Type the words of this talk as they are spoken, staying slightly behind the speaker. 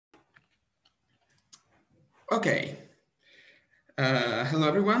Okay. Hello,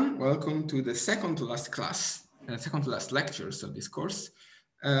 everyone. Welcome to the second to last class, second to last lectures of this course.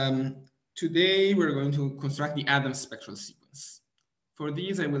 Today, we're going to construct the Adams spectral sequence. For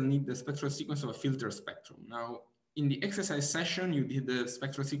these, I will need the spectral sequence of a filter spectrum. Now, in the exercise session, you did the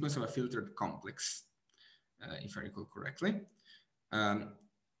spectral sequence of a filtered complex, if I recall correctly.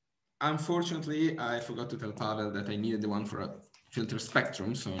 Unfortunately, I forgot to tell Pavel that I needed the one for a filter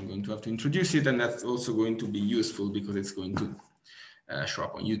spectrum, so I'm going to have to introduce it, and that's also going to be useful because it's going to show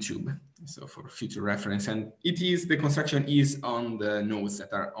up on YouTube, so for future reference. And the construction is on the notes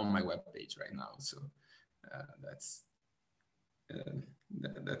that are on my webpage right now, so that's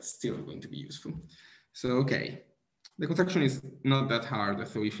still going to be useful. So, okay, the construction is not that hard,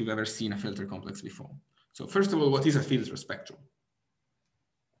 so if you've ever seen a filter complex before. So first of all, what is a filter spectrum?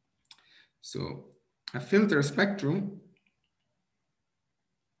 So a filter spectrum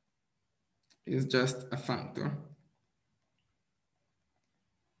is just a functor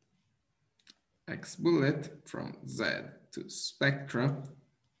X bullet from Z to spectra,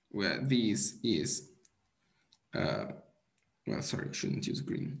 where this is, well, sorry, I shouldn't use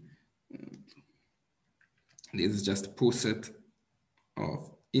green. This is just a poset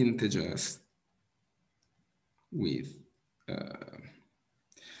of integers with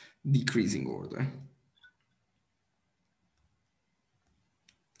decreasing order.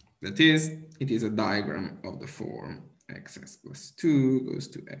 That is, it is a diagram of the form xs plus 2 goes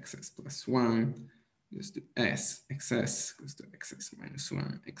to xs plus 1, goes to s, xs goes to xs minus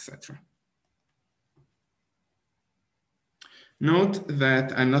 1, etc. Note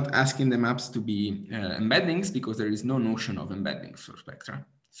that I'm not asking the maps to be embeddings because there is no notion of embeddings for spectra.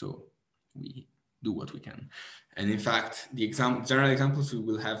 So we do what we can. And in fact, the general examples, we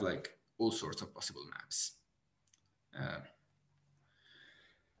will have like all sorts of possible maps.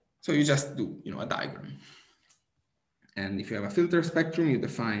 So you just do, a diagram. And if you have a filter spectrum, you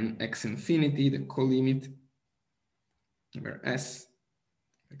define x infinity, the co-limit, where s,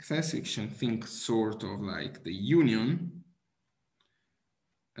 xs, you can think sort of like the union.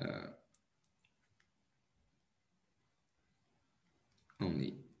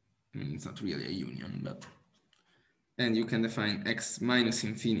 Only, it's not really a union, but, and you can define x minus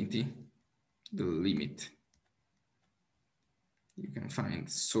infinity, the limit. You can find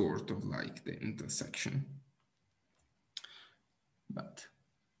sort of like the intersection. But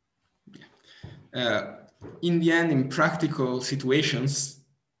yeah. In the end, in practical situations,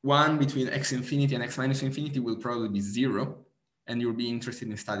 one between x infinity and x minus infinity will probably be 0, and you'll be interested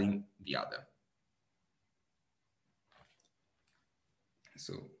in studying the other.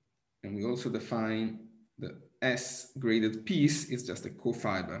 So, and we also define the S graded piece is just a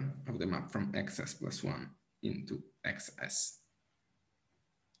cofiber of the map from xs plus 1 into xs.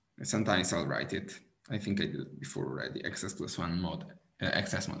 And sometimes I'll write it. I think I did it before already, xs plus 1 mod,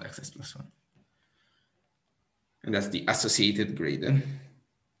 xs mod xs plus 1. And that's the associated graded.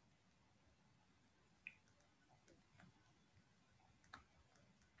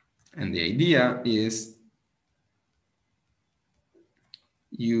 And the idea is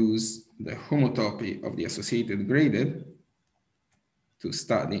use the homotopy of the associated graded to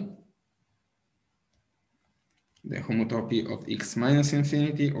study the homotopy of x minus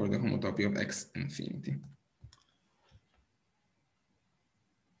infinity or the homotopy of x infinity.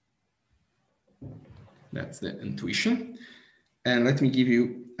 That's the intuition. And let me give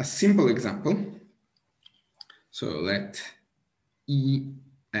you a simple example. So let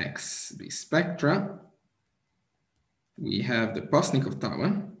Ex be spectra. We have the Postnikov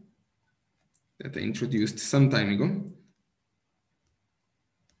tower that I introduced some time ago.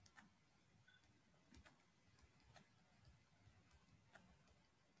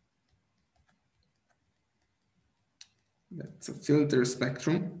 That's a filter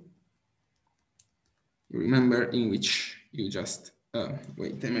spectrum. You remember in which you just,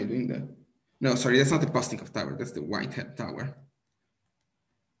 wait, am I doing that? No, sorry, that's not the Postnikov tower. That's the Whitehead tower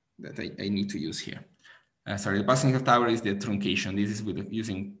that I need to use here. Sorry, the Postnikov tower is the truncation. This is with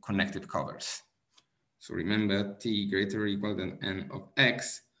using connective covers. So remember, t greater or equal than n of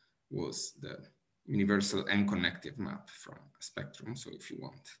x was the universal n connective map from a spectrum. So if you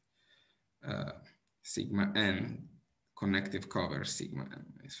want sigma n connective cover, sigma n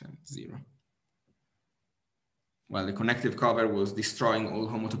is 0. While the connective cover was destroying all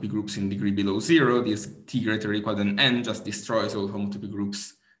homotopy groups in degree below 0, this t greater or equal than n just destroys all homotopy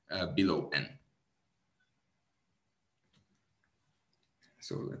groups below n.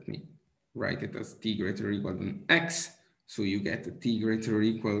 So let me write it as t greater or equal than x. So you get a t greater or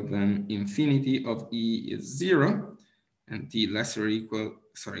equal than infinity of E is 0, and t lesser or equal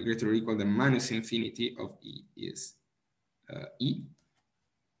sorry, greater or equal than minus infinity of E is E.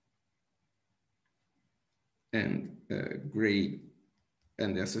 And grade,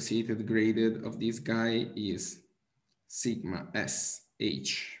 and the associated graded of this guy is sigma S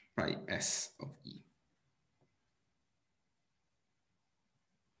H pi S of E.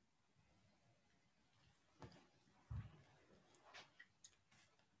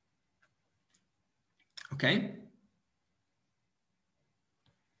 Okay.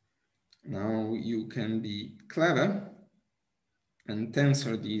 Now you can be clever and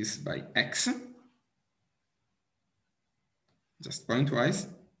tensor this by X. Just pointwise.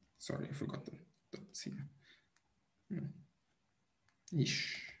 Sorry, I forgot to see.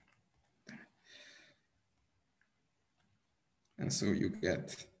 Ish. And so you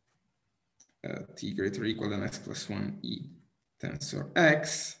get t greater or equal than s plus 1 E tensor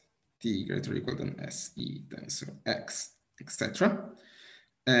X, t greater or equal than s E tensor X, etc.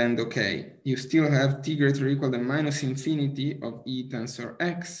 And okay, you still have t greater or equal than minus infinity of E tensor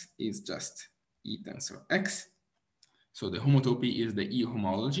X is just E tensor X. So the homotopy is the E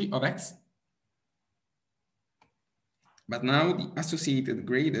homology of X. But now the associated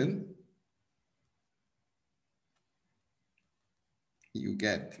graded, you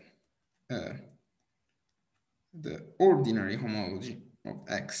get the ordinary homology of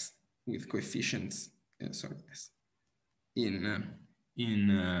X with coefficients, in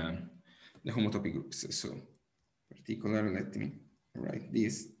the homotopy groups. So particularly, let me write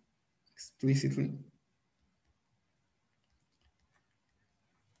this explicitly.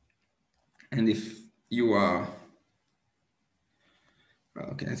 And if you are,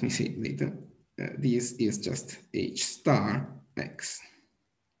 okay, let me see later. This is just H star X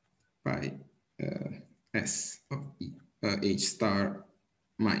by S of E, H star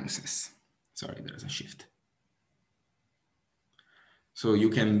minus S. Sorry, there's a shift. So you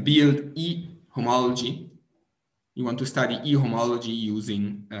can build E homology. You want to study E homology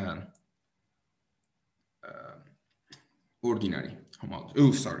using ordinary homology.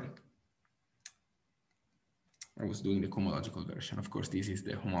 Oh, sorry. I was doing the cohomological version. Of course, this is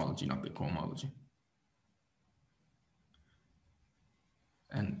the homology, not the cohomology.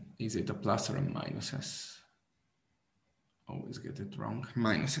 And is it a plus or a minus S? Always get it wrong.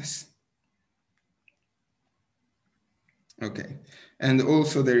 Minus S. Okay. And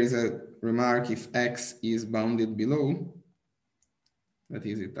also there is a remark: if X is bounded below, that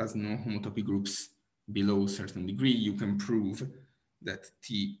is, it has no homotopy groups below a certain degree, you can prove that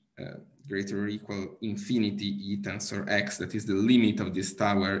T greater or equal infinity E tensor X, that is the limit of this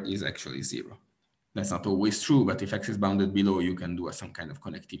tower, is actually 0. That's not always true, but if X is bounded below, you can do some kind of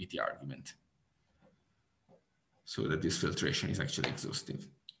connectivity argument so that this filtration is actually exhaustive.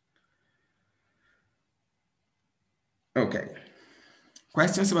 Okay.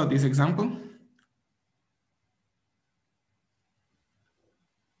 Questions about this example?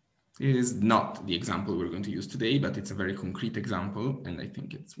 It is not the example we're going to use today, but it's a very concrete example, and I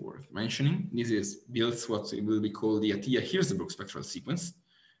think it's worth mentioning. This builds what will be called the Atiyah-Hirzebruch spectral sequence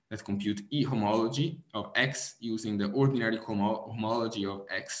that compute E homology of X using the ordinary homology of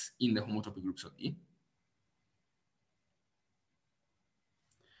X in the homotopy groups of E.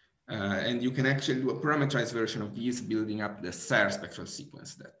 And you can actually do a parameterized version of these, building up the SER spectral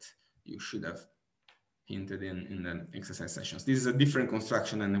sequence that you should have hinted in the exercise sessions. This is a different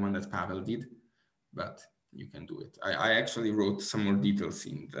construction than the one that Pavel did, but you can do it. I actually wrote some more details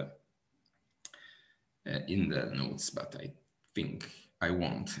in the notes, but I think I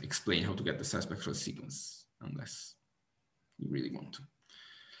won't explain how to get the SER spectral sequence unless you really want to.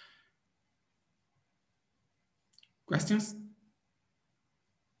 Questions?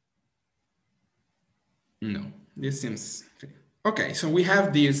 No, this seems fair. Okay, so we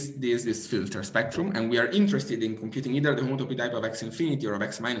have this filter spectrum, and we are interested in computing either the homotopy type of X infinity or of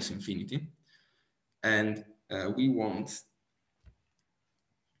X minus infinity. And we want,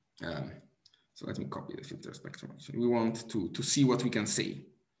 so let me copy the filter spectrum actually. We want to see what we can say.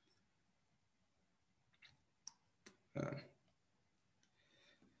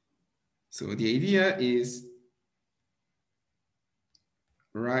 So the idea is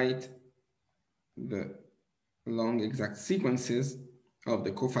write the long exact sequences of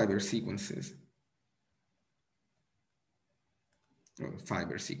the co-fiber sequences, or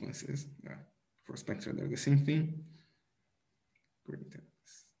fiber sequences. For spectra, they're the same thing. Great.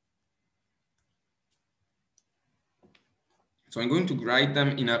 So I'm going to write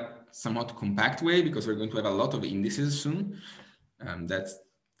them in a somewhat compact way because we're going to have a lot of indices soon. That's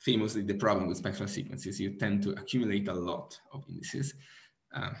famously the problem with spectral sequences. You tend to accumulate a lot of indices.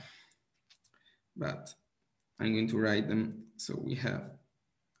 But I'm going to write them. So we have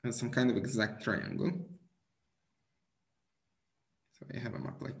as some kind of exact triangle. So I have a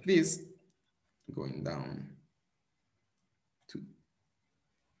map like this, going down to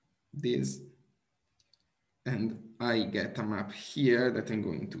this, and I get a map here that I'm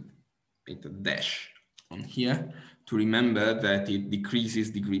going to make a dash on here to remember that it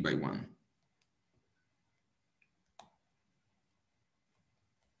decreases degree by 1.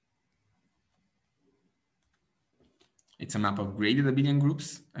 It's a map of graded abelian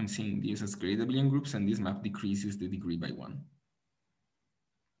groups. I'm seeing these as graded abelian groups, and this map decreases the degree by 1.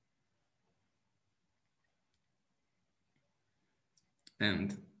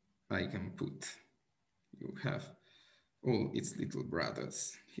 And I can put, you have all its little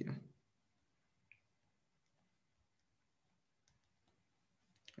brothers here.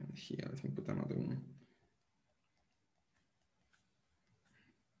 And here, let me put another one.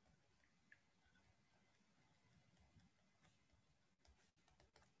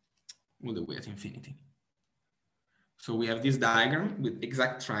 All the way at infinity. So we have this diagram with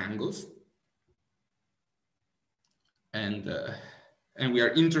exact triangles. And we are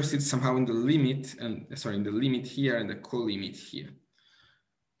interested somehow in the limit, and sorry, in the limit here and the co-limit here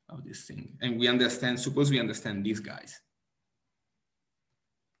of this thing. And we understand, suppose we understand these guys.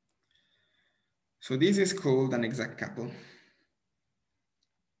 So this is called an exact couple.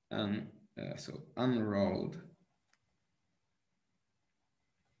 So unrolled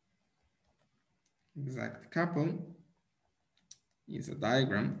exact couple is a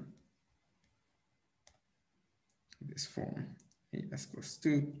diagram in this form: AS plus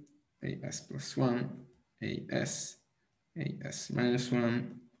 2, AS plus 1, AS, AS minus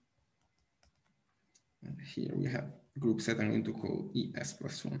 1. And here we have a group set I'm going to call ES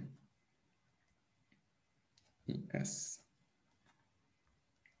plus 1. ES,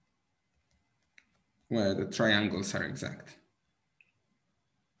 where the triangles are exact.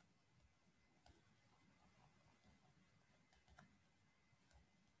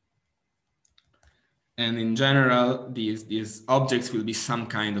 And in general, these objects will be some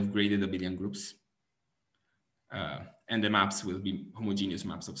kind of graded abelian groups. And the maps will be homogeneous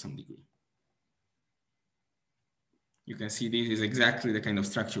maps of some degree. You can see this is exactly the kind of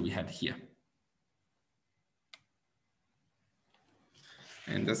structure we had here.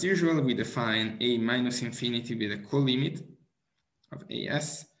 And as usual, we define A minus infinity be the co-limit of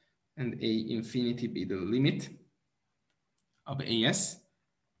AS, and A infinity be the limit of AS.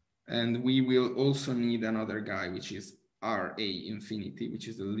 And we will also need another guy, which is RA infinity, which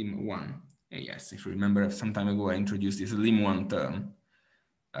is the lim1 AS. If you remember, some time ago, I introduced this lim1 term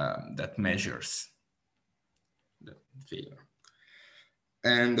that measures the failure.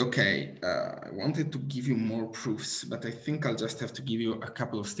 And okay, I wanted to give you more proofs, but I think I'll just have to give you a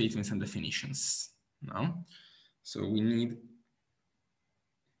couple of statements and definitions now. So we need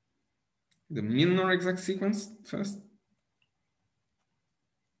the Milnor exact sequence first.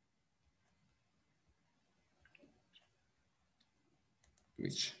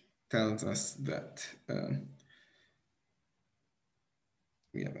 Which tells us that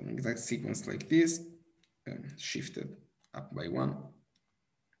we have an exact sequence like this, shifted up by 1.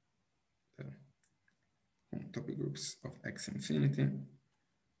 The homotopy groups of X infinity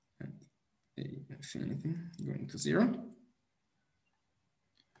and A infinity going to 0.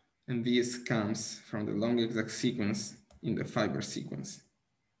 And this comes from the long exact sequence in the fiber sequence.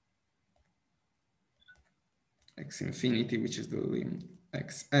 X infinity, which is the lim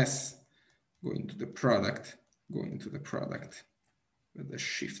XS, going to the product with the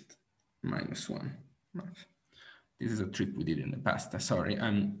shift -1. This is a trick we did in the past. Sorry,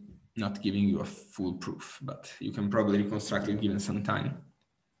 I'm not giving you a full proof, but you can probably reconstruct it given some time.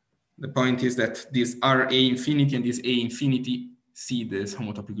 The point is that this RA infinity and this A infinity see these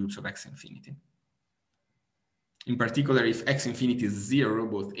homotopy groups of X infinity. In particular, if X infinity is 0,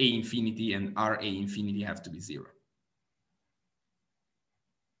 both A infinity and RA infinity have to be 0.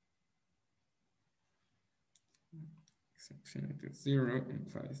 X infinity is 0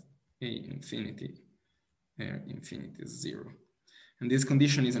 implies A infinity, R infinity is 0. And this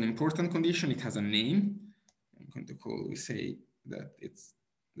condition is an important condition. It has a name. I'm going to call, we say that it's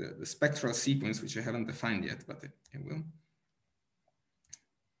the spectral sequence, which I haven't defined yet, but I will,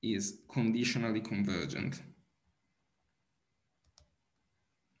 is conditionally convergent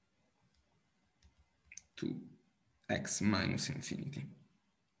to X minus infinity.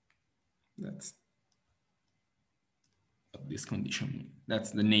 That's what this condition.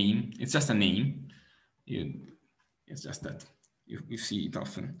 That's the name. It's just a name. It's just that you see it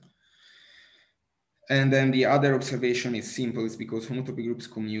often. And then the other observation is simple. It's because homotopy groups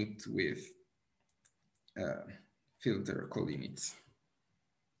commute with filter co-limits.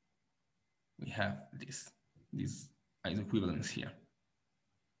 have this isoequivalence here.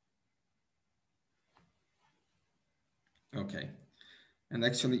 Okay, and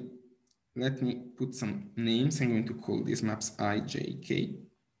actually, let me put some names. I'm going to call these maps I, J, K,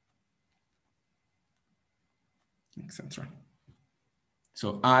 etc.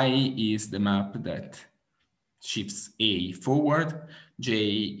 So I is the map that shifts A forward, J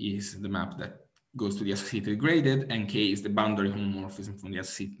is the map that goes to the associated graded, and K is the boundary homomorphism from the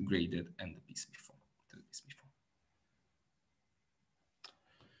associated graded and the piece before.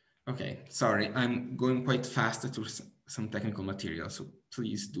 Okay, sorry, I'm going quite fast through some technical material, so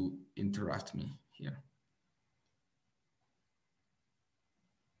please do interrupt me here.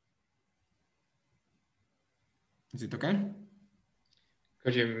 Is it okay?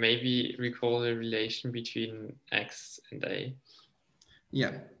 Could you maybe recall the relation between X and A?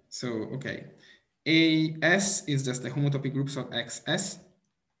 Yeah, so, okay. AS is just the homotopy groups of XS,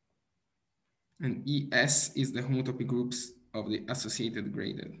 and ES is the homotopy groups of the associated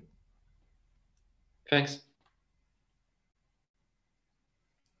graded. Thanks.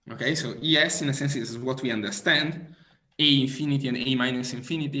 Okay, so ES in a sense is what we understand. A infinity and A minus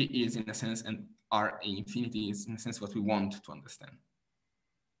infinity is in a sense, and RA infinity is in a sense what we want to understand.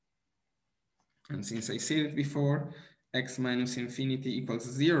 And since I said it before, X minus infinity equals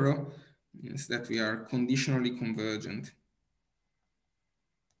 0 means that we are conditionally convergent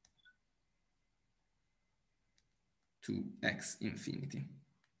to X infinity.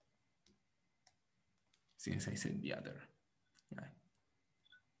 Since I said the other.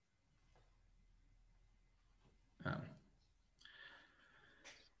 Yeah.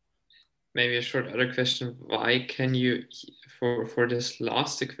 Maybe a short other question. Why can you, for this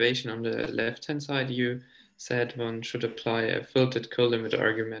last equation on the left-hand side, you said one should apply a filtered colimit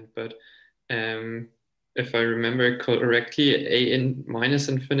argument, but if I remember correctly, A in minus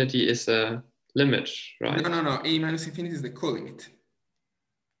infinity is a limit, right? No. A minus infinity is the colimit.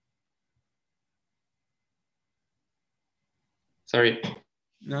 Sorry.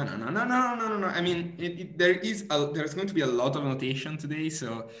 No. I mean, there's going to be a lot of notation today,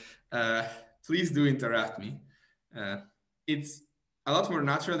 so please do interrupt me. It's a lot more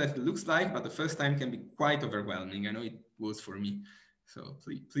natural than it looks like, but the first time can be quite overwhelming. I know it was for me. So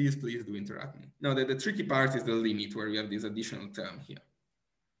please do interrupt me. No, the tricky part is the limit where we have this additional term here.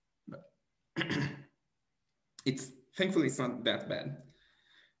 But thankfully it's not that bad.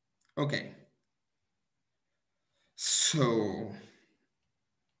 Okay. So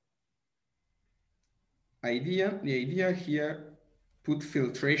the idea here, put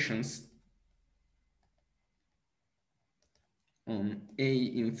filtrations on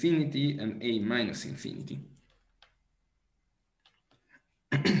A infinity and A minus infinity.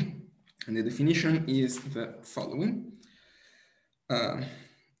 And the definition is the following.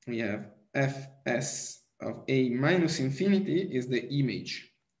 We have Fs of A minus infinity is the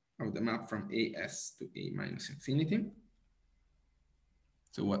image of the map from AS to A minus infinity.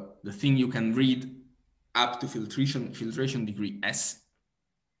 So the thing you can read up to filtration degree S.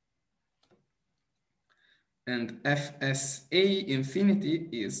 And FSA infinity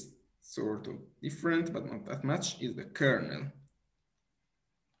is sort of different, but not that much, is the kernel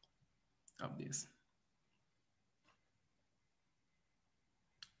of this.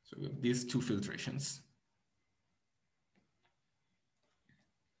 So we have these two filtrations.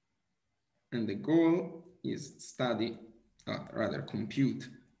 And the goal is study, rather compute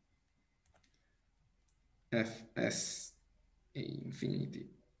FSA infinity,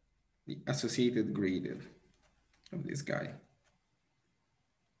 the associated graded of this guy.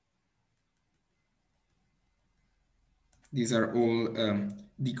 These are all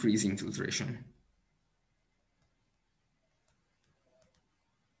decreasing filtration.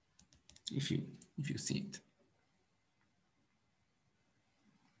 If you see it.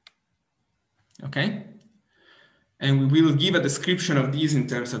 Okay. And we will give a description of these in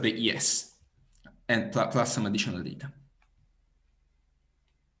terms of the ES and plus some additional data.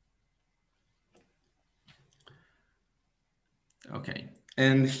 Okay,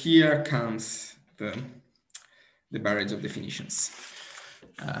 and here comes the barrage of definitions.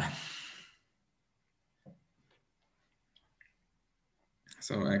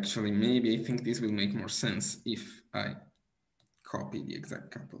 So actually, maybe I think this will make more sense if I copy the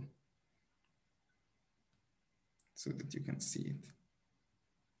exact couple so that you can see it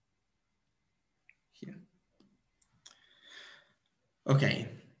here. Okay,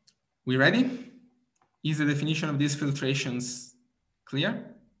 we ready? Is the definition of these filtrations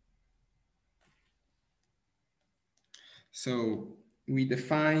clear? So we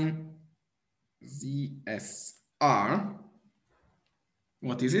define ZSR.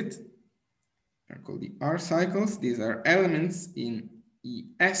 What is it? are called the R cycles. These are elements in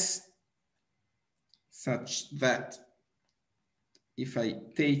ES such that if I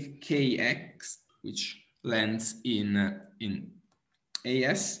take KX, which lands in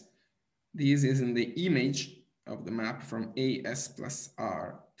AS, this is in the image of the map from AS plus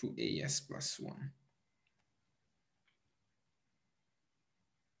R to AS plus 1.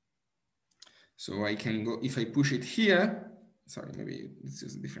 So I can go, if I push it here, sorry, maybe this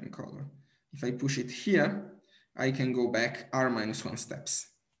is a different color. If I push it here, I can go back R minus 1 steps.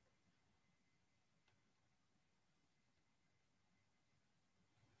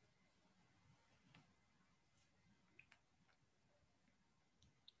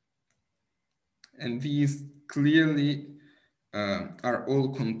 And these clearly are all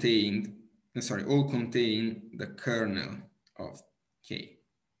contained, all contain the kernel of K.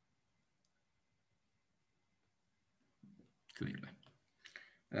 Clearly.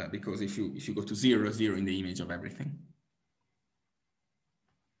 Because if you go to 0, 0 in the image of everything.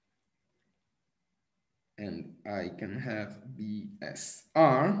 And I can have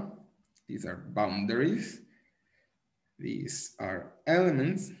BSR. These are boundaries. These are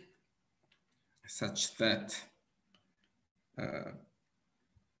elements such that,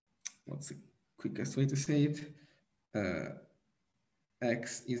 what's the quickest way to say it?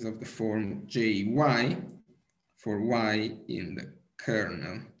 X is of the form JY for Y in the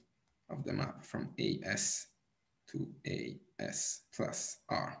kernel of the map from AS to AS plus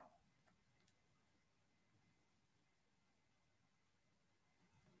R.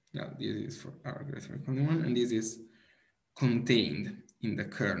 Now this is for R greater than 1, and this is contained in the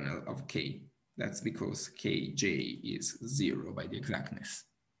kernel of K. That's because Kj is 0 by the exactness.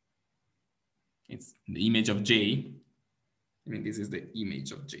 It's the image of J. I mean, this is the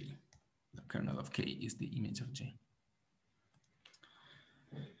image of J. The kernel of K is the image of J.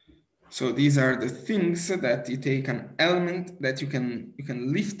 So these are the things that you take an element that you can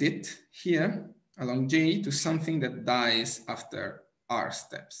lift it here along J to something that dies after R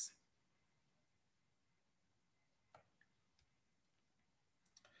steps.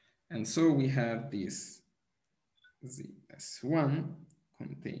 And so we have this ZS1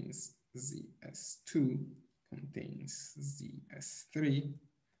 contains ZS2, contains ZS3,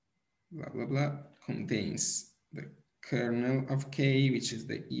 blah, blah, blah, contains the kernel of K, which is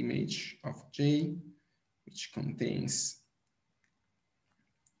the image of J, which contains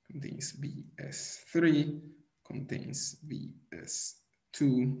BS3, contains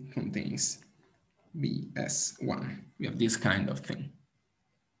BS2, contains BS1. We have this kind of thing.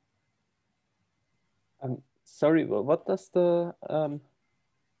 Sorry, what does the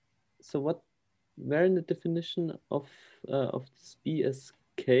so what? Where in the definition of this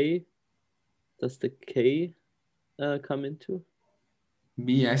BSK does the K come into?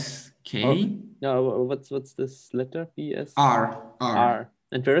 BSK. Oh, no, what's this letter? BS. R.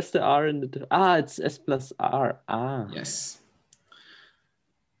 And where is the R in the? It's S plus R. Yes.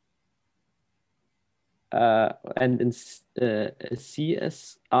 And in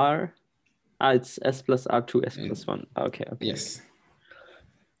CSR. It's S plus R2, S plus 1. Okay. Yes.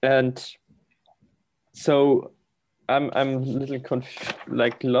 And so I'm a little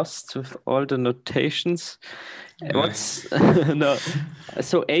lost with all the notations. What's no?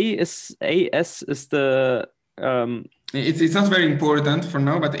 So AS is the It's not very important for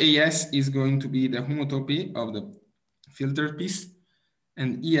now, but AS is going to be the homotopy of the filtered piece,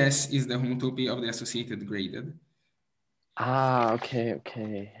 and ES is the homotopy of the associated graded. Okay.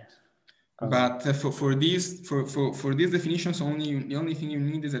 But for these definitions, the only thing you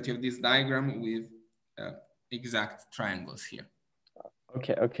need is that you have this diagram with exact triangles here.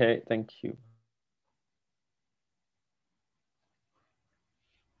 Okay, thank you.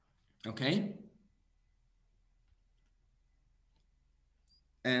 Okay.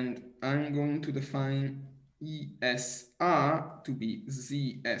 And I'm going to define ESR to be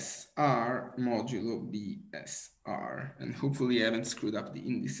ZSR modulo BSR. And hopefully I haven't screwed up the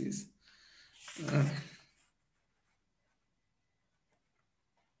indices.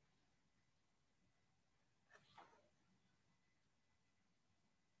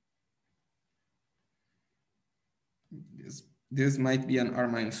 This might be an R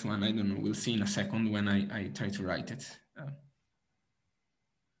minus 1. I don't know. We'll see in a second when I try to write it.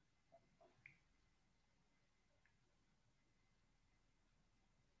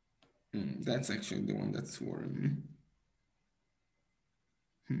 That's actually the one that's worrying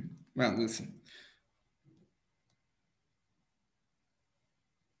me. Well, we'll see.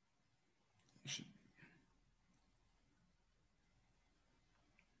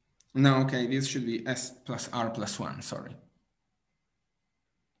 No, okay, this should be S plus R plus 1, sorry.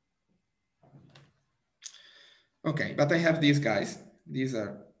 Okay, but I have these guys. These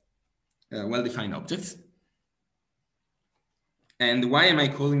are well-defined objects. And why am I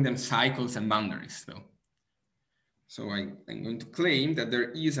calling them cycles and boundaries, though? So I'm going to claim that there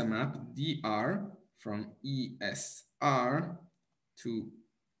is a map dr from ESR to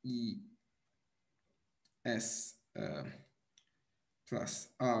ES plus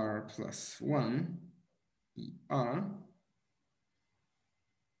R plus 1 ER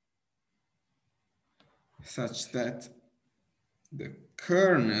such that the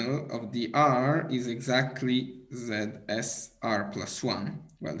kernel of the R is exactly ZSR plus 1,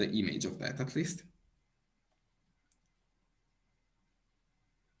 well, the image of that at least.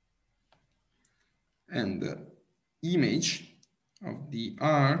 And the image of the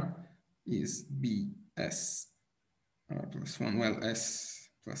R is BS R plus 1, well, S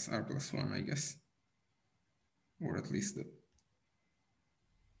plus R plus 1, I guess, or at least the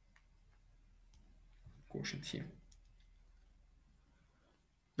quotient here.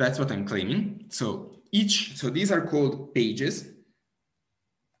 That's what I'm claiming. So these are called pages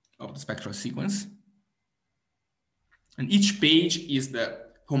of the spectral sequence. And each page is the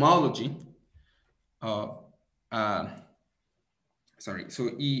homology of, so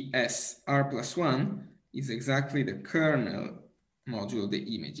ESR plus 1 is exactly the kernel module of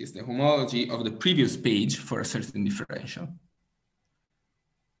the image, is the homology of the previous page for a certain differential.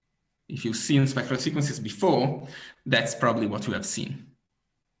 If you've seen spectral sequences before, that's probably what you have seen.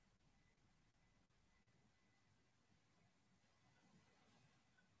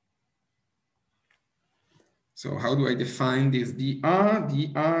 So how do I define this dr?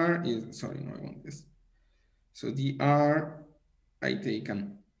 Dr is, sorry, no, I want this. So dr, I take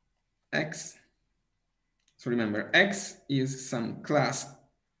an x. So remember, x is some class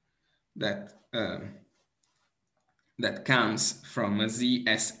that that comes from a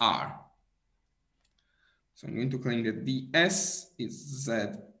ZSR. So I'm going to claim that ds is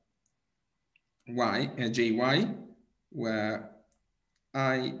jy, where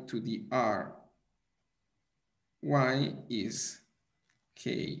I to the r y is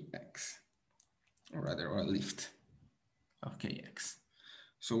kx, or rather, a lift of kx.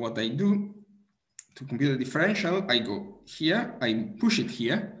 So what I do to compute the differential, I go here, I push it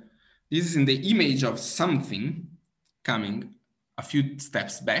here. This is in the image of something coming a few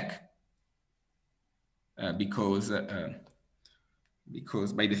steps back, because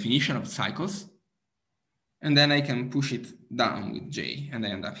by definition of cycles, and then I can push it down with j, and I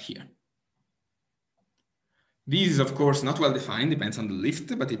end up here. This is, of course, not well defined, depends on the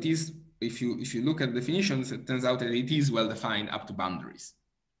lift, but it is, if you look at definitions, it turns out that it is well defined up to boundaries.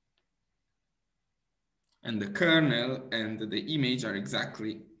 And the kernel and the image are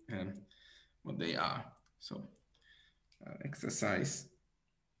exactly what they are. So exercise,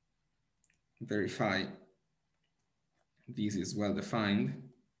 verify this is well defined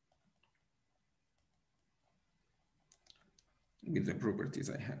with the properties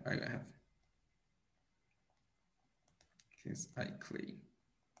I have. Because I claim.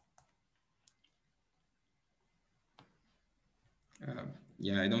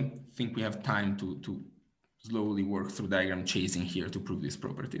 Yeah, I don't think we have time to slowly work through diagram chasing here to prove these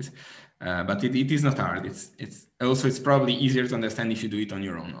properties, but it is not hard. It's probably easier to understand if you do it on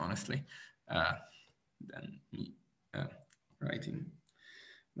your own, honestly, than me writing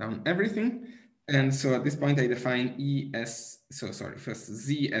down everything. And so at this point I define first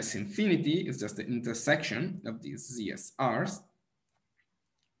ZS infinity is just the intersection of these ZSRs.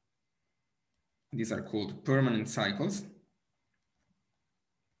 These are called permanent cycles,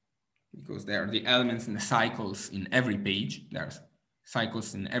 because they are the elements in the cycles in every page. There are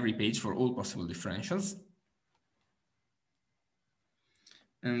cycles in every page for all possible differentials.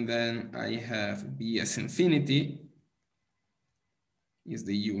 And then I have BS infinity is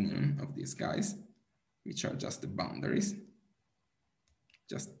the union of these guys, which are just the boundaries.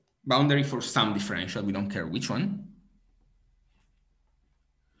 Just boundary for some differential, we don't care which one.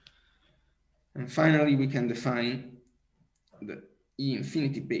 And finally, we can define the E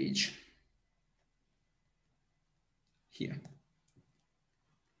infinity page here.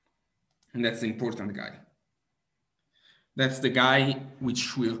 And that's the important guy. That's the guy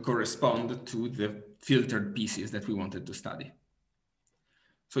which will correspond to the filtered pieces that we wanted to study.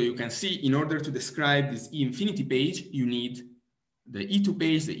 So you can see, in order to describe this E infinity page, you need the E2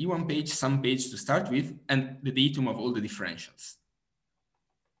 page, the E1 page, some page to start with, and the datum of all the differentials.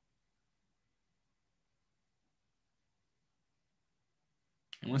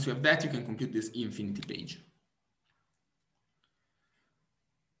 And once you have that, you can compute this E infinity page.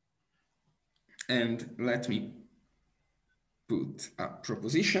 And let me put a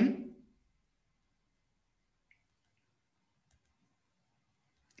proposition.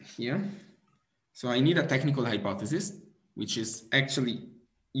 here. So I need a technical hypothesis, which is actually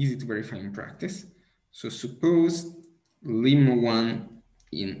easy to verify in practice. So suppose lim1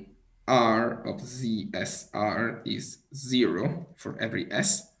 in R of ZSR is 0 for every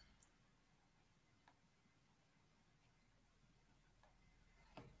S.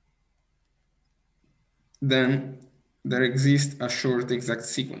 Then there exists a short exact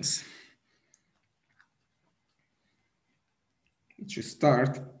sequence, which you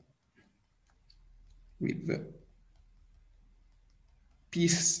start with the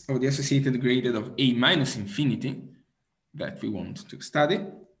piece of the associated graded of A minus infinity that we want to study.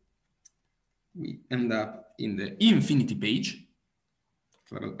 We end up in the infinity page,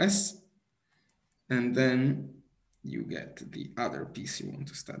 level S, and then you get the other piece you want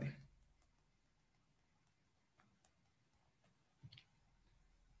to study.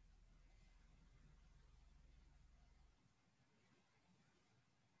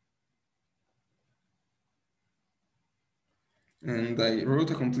 And I wrote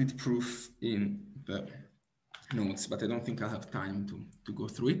a complete proof in the notes, but I don't think I'll have time to go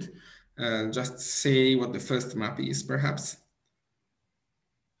through it. Just say what the first map is, perhaps.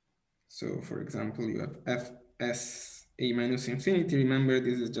 So for example, you have Fs A minus infinity. Remember,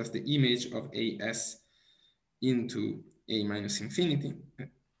 this is just the image of As into A minus infinity.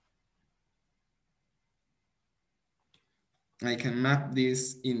 I can map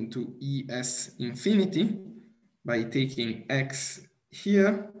this into Es infinity by taking X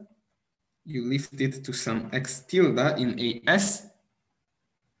here. You lift it to some X tilde in As,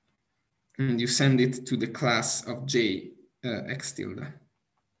 and you send it to the class of J X tilde.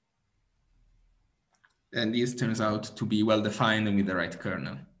 And this turns out to be well-defined and with the right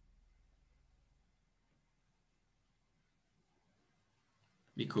kernel.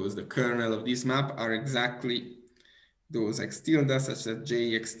 Because the kernel of this map are exactly those X tilde, such that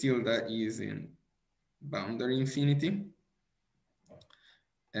J X tilde is in boundary infinity.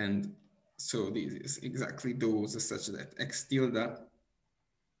 And so this is exactly those such that X tilde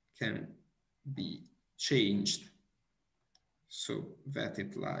can be changed so that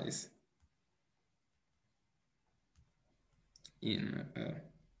it lies in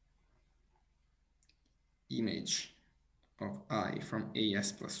image of I from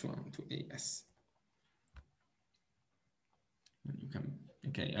AS plus 1 to AS. And you can,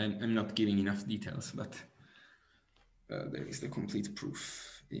 okay, I'm not giving enough details, but there is the complete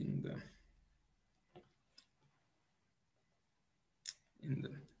proof in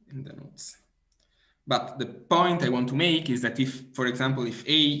the notes. But the point I want to make is that if, for example, if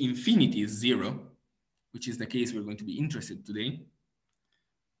A infinity is 0, which is the case we're going to be interested today,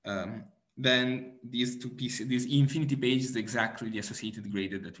 then these two pieces, this infinity page is exactly the associated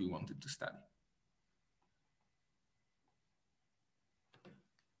graded that we wanted to study.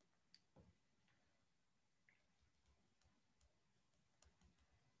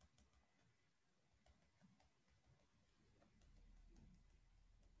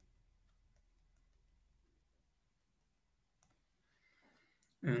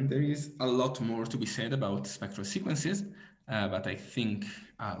 And there is a lot more to be said about spectral sequences, but I think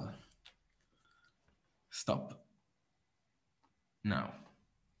I'll stop now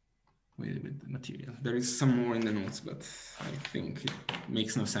with the material. There is some more in the notes, but I think it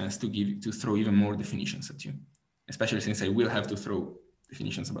makes no sense to throw even more definitions at you, especially since I will have to throw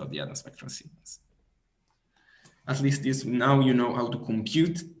definitions about the other spectral sequence. At least this, now you know how to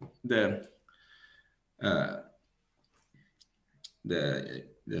compute the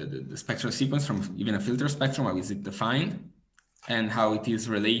spectral sequence from even a filter spectrum, how is it defined, and how it is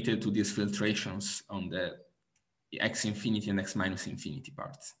related to these filtrations on the X infinity and X minus infinity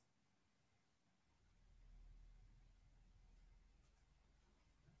parts.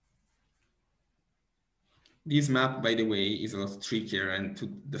 This map, by the way, is a lot trickier, and to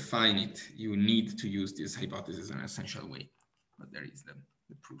define it, you need to use this hypothesis in an essential way. But there is the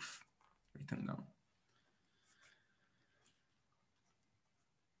proof written down.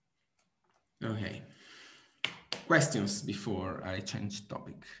 Okay. Questions before I change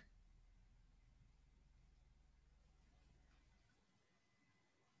topic?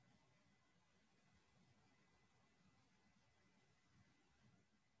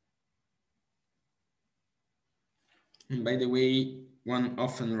 And by the way, one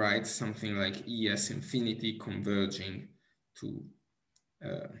often writes something like ES infinity converging to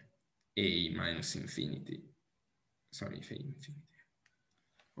A minus infinity. Sorry, A infinity,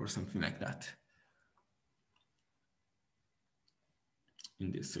 or something like that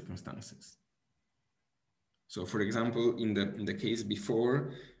in these circumstances. So, for example, in the case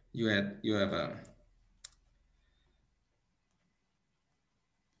before, you have a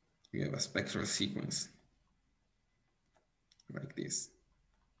we have a spectral sequence like this.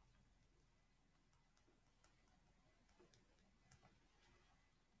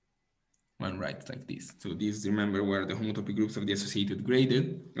 One right like this. So these, remember, were the homotopy groups of the associated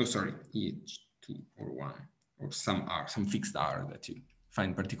graded. Oh, sorry, each 2 or 1, or some R, some fixed R that you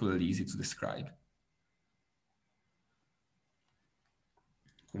find particularly easy to describe.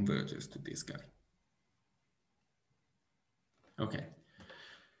 Converges to this guy. Okay.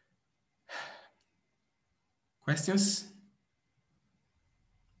 Questions?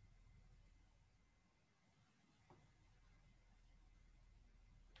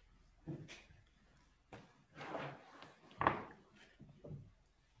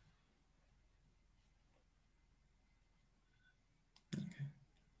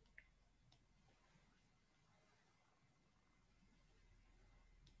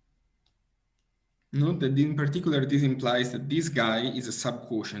 Note that in particular, this implies that this guy is a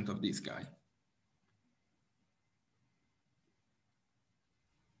subquotient of this guy.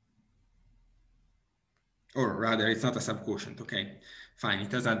 Or rather, it's not a subquotient, okay? Fine,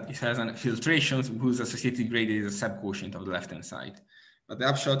 it has a filtration whose associated gradient is a subquotient of the left-hand side. But the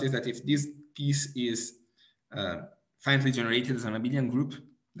upshot is that if this piece is finitely generated as an abelian group,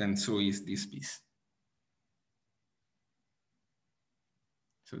 then so is this piece.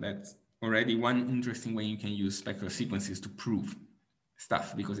 So that's already one interesting way you can use spectral sequences to prove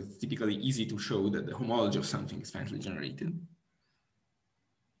stuff, because it's typically easy to show that the homology of something is finitely generated.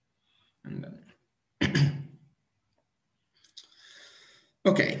 And then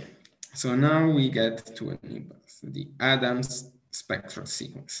okay, so now we get to a new path, the Adams spectral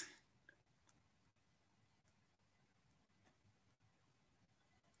sequence.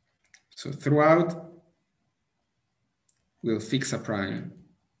 So throughout, we'll fix a prime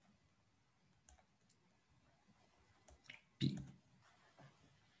P.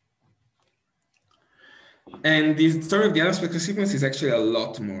 And the story of the Adams spectral sequence is actually a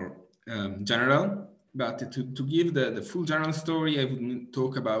lot more general. But to give the full general story, I would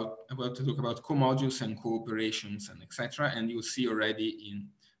talk about comodules and cooperations and etc. And you'll see already in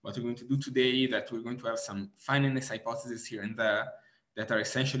what we're going to do today that we're going to have some finiteness hypotheses here and there that are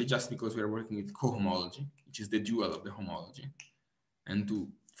essentially just because we're working with cohomology, which is the dual of the homology. And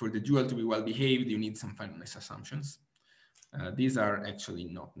for the dual to be well behaved, you need some finiteness assumptions. These are actually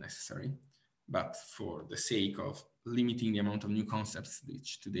not necessary, but for the sake of limiting the amount of new concepts,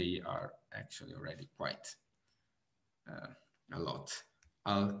 which today are actually already quite a lot,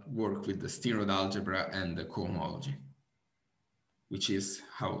 I'll work with the Stirrod algebra and the cohomology, which is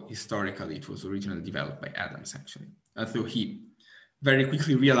how historically it was originally developed by Adams, actually. Although he very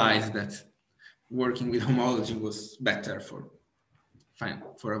quickly realized that working with homology was better for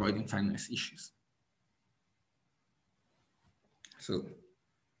avoiding finiteness issues. So,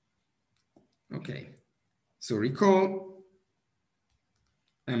 okay. So recall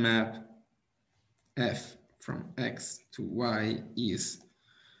a map F from X to Y is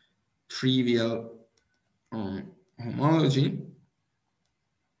trivial on homology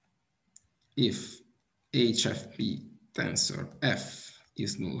if HFP tensor F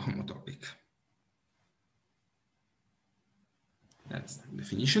is null homotopic. That's the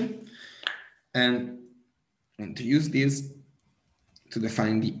definition. And to use this to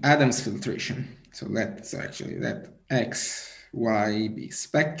define the Adams filtration. So let's actually let X, Y be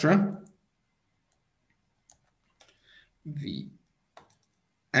spectra. The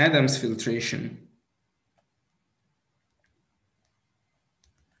Adams filtration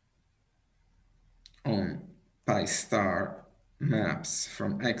on pi star maps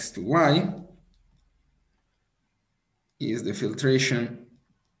from X to Y is the filtration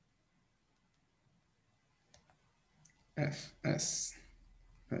Fs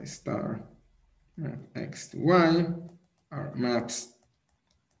pi star map X to Y are maps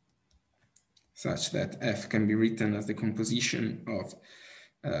such that F can be written as the composition of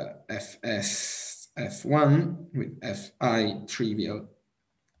Fs F1 with Fi trivial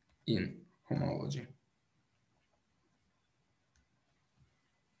in homology.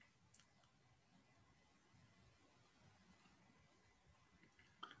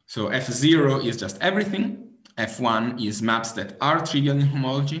 So F0 is just everything. F1 is maps that are trivial in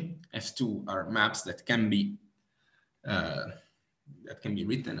homology. F2 are maps that can be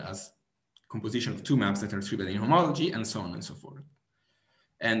written as composition of two maps that are trivial in homology, and so on and so forth.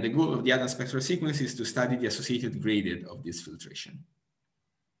 And the goal of the Adams spectral sequence is to study the associated gradient of this filtration,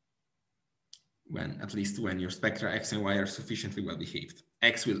 at least when your spectra X and Y are sufficiently well behaved.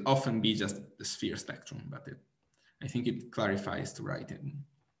 X will often be just the sphere spectrum, but I think it clarifies to write it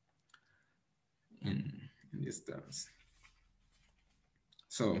in these terms.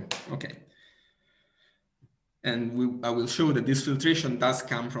 So, okay. And I will show that this filtration does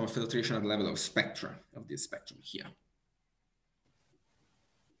come from a filtration at the level of spectra, of this spectrum here.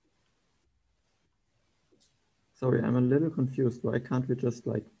 Sorry, I'm a little confused. Why can't we just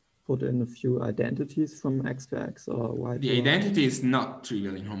like put in a few identities from X to X or Y to The Y? identity is not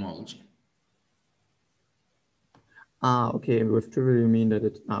trivial in homology. Ah, okay. With trivial, you mean that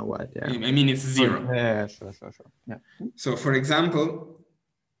it's right. Yeah. I mean, it's zero. Oh, yeah, sure. Yeah. So, for example,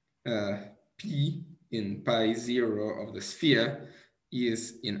 P in pi 0 of the sphere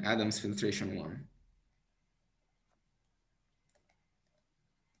is in Adams filtration 1.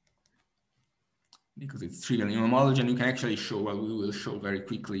 Because it's trivial in homology, and you can actually show, well, we will show very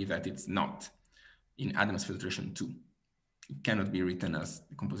quickly that it's not in Adams filtration 2. It cannot be written as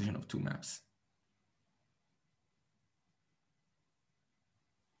the composition of two maps.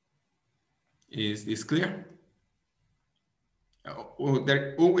 Is this clear? Oh,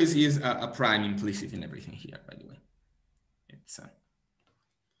 there always is a prime implicit in everything here, by the way. It's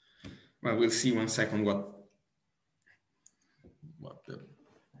well, we'll see 1 second what the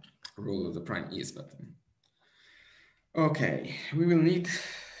role of the prime is, but okay, we will need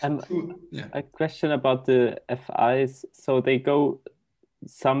a question about the FIs. So they go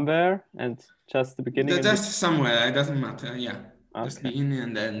somewhere and just the beginning. Just somewhere, it doesn't matter. Yeah, okay. Just beginning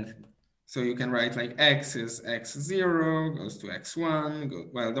and end. So you can write like x is x0 goes to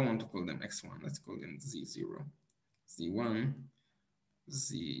x1. Well, I don't want to call them x1. Let's call them z0, z1,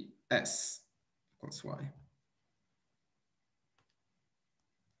 zs equals y.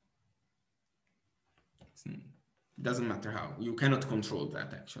 It doesn't matter how. You cannot control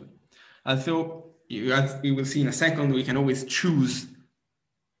that actually. Although you will see in a second, we can always choose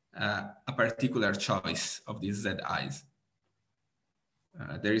a particular choice of these zi's.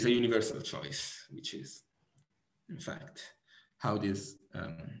 There is a universal choice, which is, in fact, how this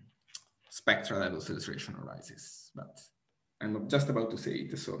spectral level filtration arises. But I'm just about to say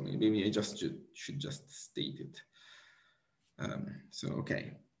it, so maybe I just should just state it. So,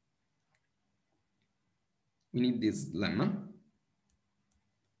 okay. We need this lemma.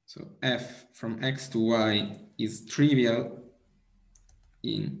 So f from x to y is trivial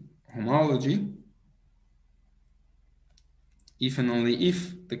in homology if and only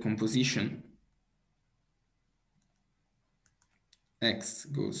if the composition x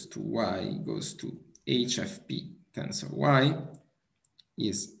goes to y goes to HFP tensor y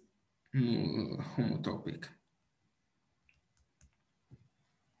is null homotopic.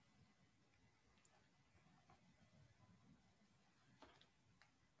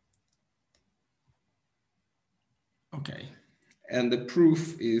 Okay, and the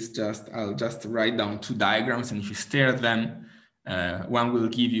proof is just, I'll just write down 2 diagrams, and if you stare at them, one will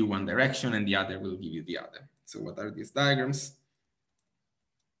give you one direction and the other will give you the other. So what are these diagrams?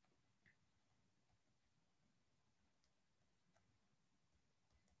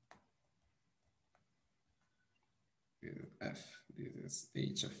 This is F, this is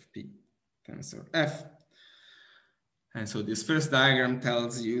HFP tensor F. And so this first diagram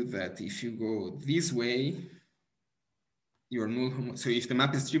tells you that if you go this way, your null so if the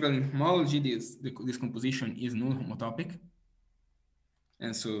map is trivial in homology, this composition is null homotopic.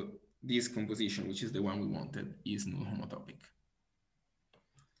 And so this composition, which is the one we wanted, is null homotopic.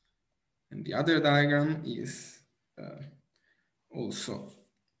 And the other diagram is also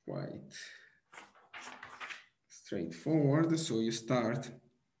quite straightforward. So you start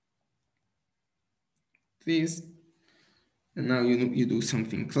this, and now you do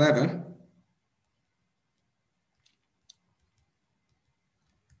something clever.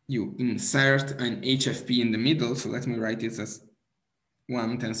 You insert an HFP in the middle. So let me write this as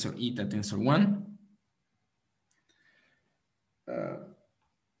 1 tensor eta tensor 1.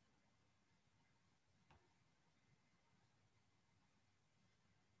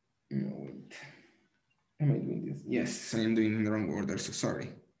 No, wait. Am I doing this? Yes, I am doing it in the wrong order, so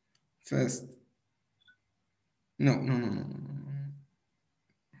sorry. First, no.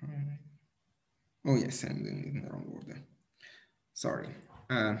 Oh yes, I'm doing it in the wrong order. Sorry.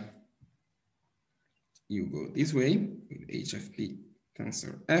 You go this way with HFP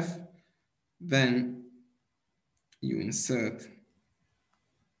tensor F, then you insert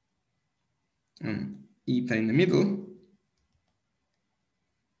eta in the middle,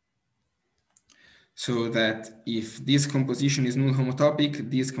 so that if this composition is null homotopic,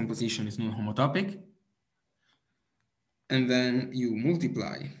 this composition is null homotopic, and then you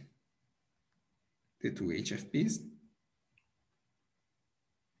multiply the 2 HFPs,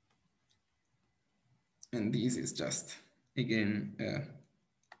 and this is just again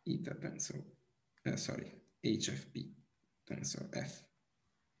eta tensor, HFP tensor F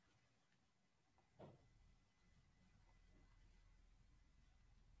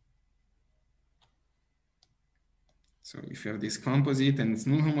So if you have this composite and it's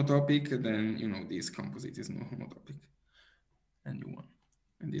null homotopic, then you know this composite is null homotopic, and you won.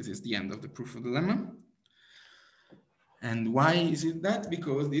 And this is the end of the proof of the lemma. And why is it that?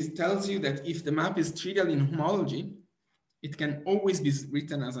 Because this tells you that if the map is trivial in homology, it can always be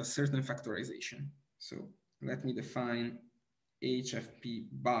written as a certain factorization. So let me define HFP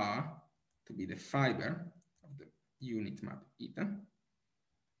bar to be the fiber of the unit map eta.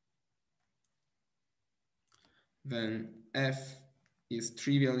 Then F is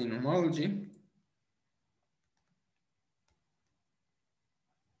trivial in homology.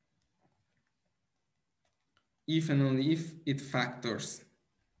 If and only if it factors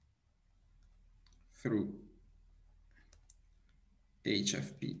through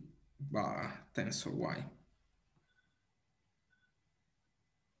HFP bar tensor Y.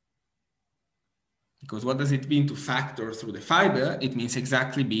 Because what does it mean to factor through the fiber? It means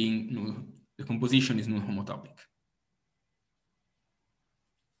exactly being null. The composition is null homotopic.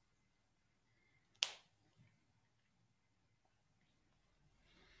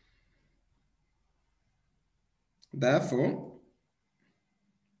 Therefore,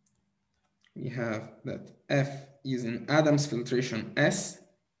 we have that F is in Adams filtration S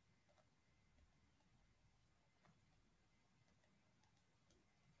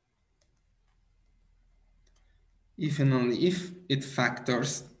if and only if it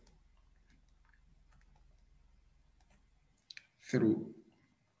factors through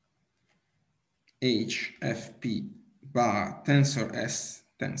HFP bar tensor S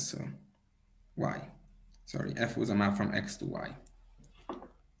tensor Y. Sorry, F was a map from X to Y.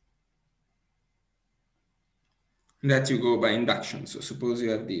 That you go by induction. So suppose you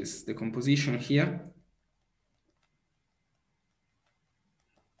have this, the composition here.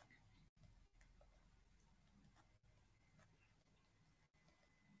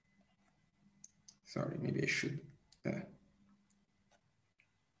 Sorry, maybe I should have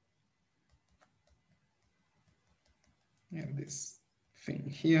this thing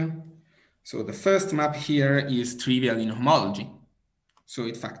here. So the first map here is trivial in homology. So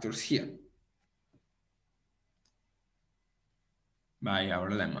it factors here by our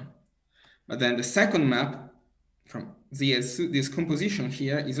lemma. But then the second map from this composition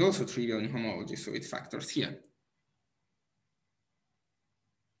here is also trivial in homology. So it factors here.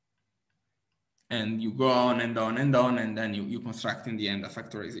 And you go on and on and on, and then you construct in the end a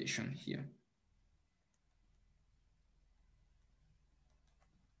factorization here.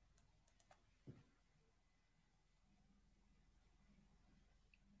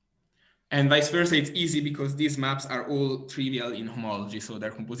 And vice versa, it's easy because these maps are all trivial in homology, so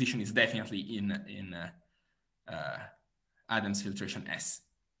their composition is definitely in Adams filtration S.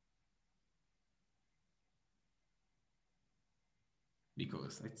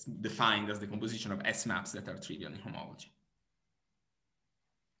 Because it's defined as the composition of S maps that are trivial in homology.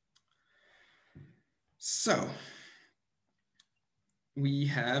 So we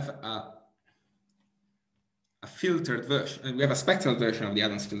have a filtered version, we have a spectral version of the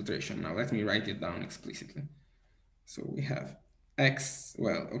Adams filtration. Now let me write it down explicitly. So we have X,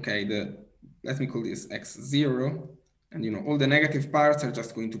 well, okay, let me call this X0, and you know, all the negative parts are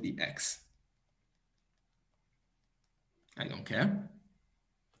just going to be X. I don't care.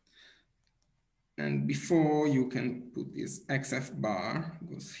 And before you can put this XF bar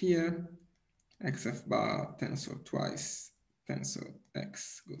goes here, XF bar tensor twice, tensor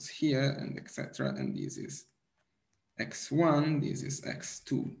X goes here, and etc. And this is X1, this is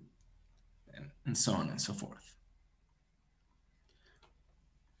X2, and so on and so forth.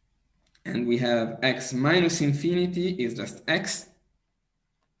 And we have X minus infinity is just X,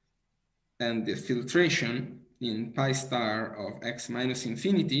 and the filtration in pi star of X minus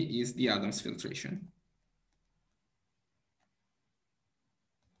infinity is the Adams filtration.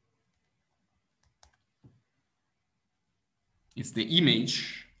 It's the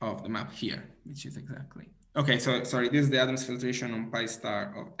image of the map here, which is exactly. Okay, so sorry, this is the Adams filtration on pi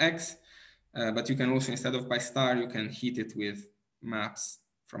star of X, but you can also, instead of pi star, you can heat it with maps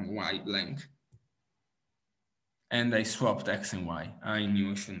from Y blank. And I swapped X and Y. I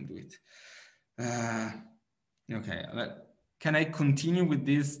knew I shouldn't do it. Okay, can I continue with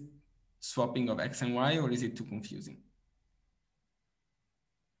this swapping of X and Y, or is it too confusing?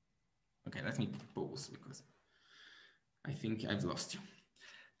 Okay, let me pause because I think I've lost you.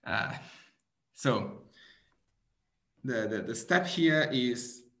 So the step here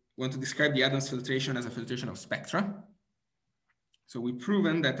is we want to describe the Adams filtration as a filtration of spectra. So we've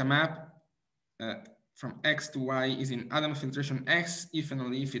proven that a map from X to Y is in Adams filtration X if and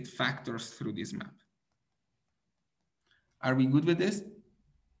only if it factors through this map. Are we good with this?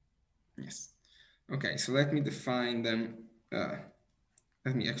 Yes. Okay, so let me define them.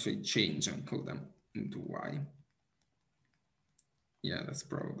 Let me actually change and call them into y. Yeah, that's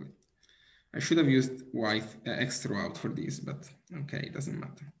probably. I should have used y x throughout for this, but okay, it doesn't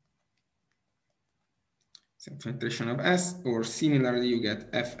matter. So filtration of S, or similarly, you get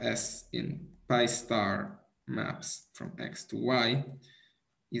fs in pi star maps from x to y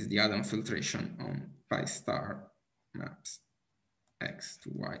is the Adam filtration on pi star maps x to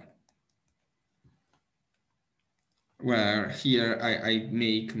y. Where here I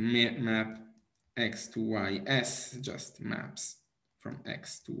make map x to y s just maps from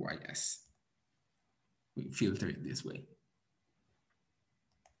x to y s. We filter it this way.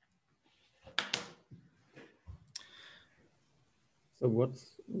 So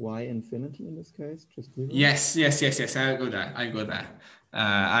what's y infinity in this case? Just zero? Yes. I'll go there.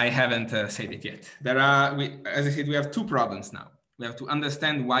 I haven't said it yet. There are, as I said, we have two problems now. We have to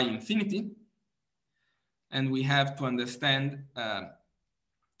understand y infinity, and we have to understand the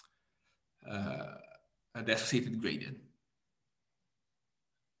associated gradient.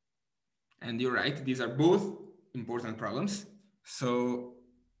 And you're right; these are both important problems. So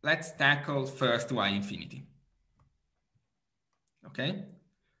let's tackle first y infinity. Okay.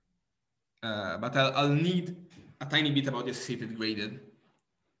 But I'll need a tiny bit about the associated gradient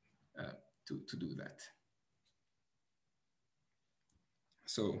to do that.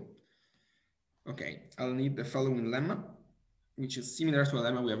 So, okay, I'll need the following lemma, which is similar to a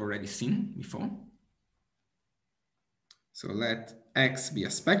lemma we have already seen before. So let X be a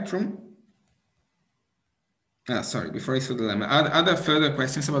spectrum. Sorry, before I saw the lemma, are there further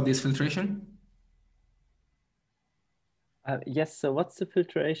questions about this filtration? Yes, so what's the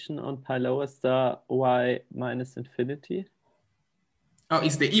filtration on pi lower star y minus infinity? Oh,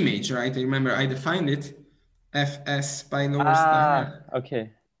 it's the image, right? Remember, I defined it, fs pi lower star.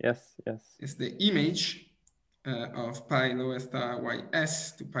 Okay, yes. It's the image of pi lower star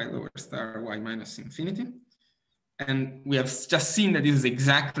ys to pi lower star y minus infinity. And we have just seen that this is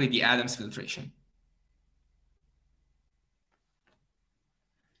exactly the Adams filtration.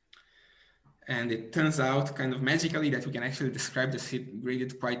 And it turns out kind of magically that we can actually describe the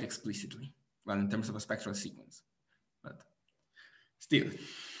gradient quite explicitly, well, in terms of a spectral sequence. But still,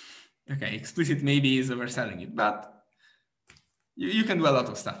 okay, explicit maybe is overselling it, but you can do a lot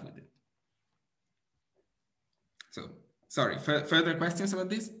of stuff with it. So, sorry, further questions about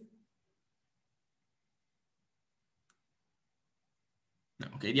this? No,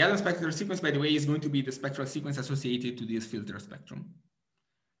 okay, the other spectral sequence, by the way, is going to be the spectral sequence associated to this filter spectrum.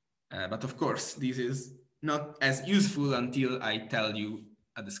 But of course, this is not as useful until I tell you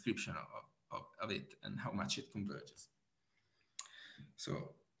a description of it and how much it converges.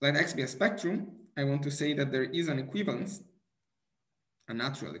 So let X be a spectrum. I want to say that there is an equivalence, a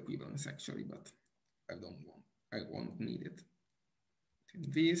natural equivalence actually, but I won't need it. Between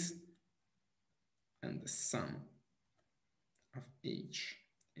this and the sum of H,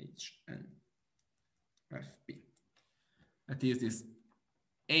 and Fp. That is this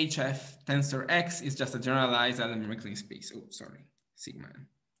HF tensor X is just a generalized Allen-Maclaurin space. Oh, sorry, sigma n.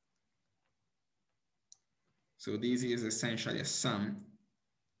 So this is essentially a sum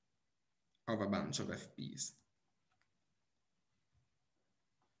of a bunch of FPs.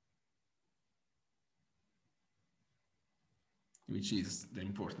 Which is the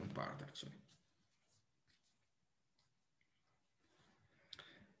important part, actually.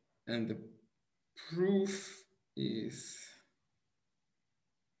 And the proof is,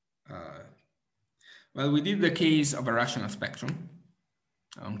 well, we did the case of a rational spectrum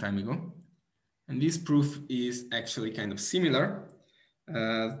a long time ago. And this proof is actually kind of similar.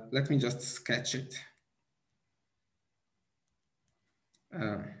 Let me just sketch it.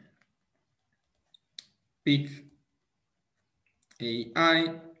 Pick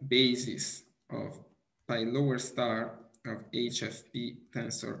AI basis of pi lower star of HFP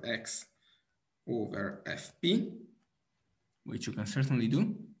tensor X over FP, which you can certainly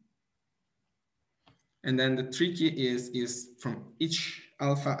do. And then the tricky is from each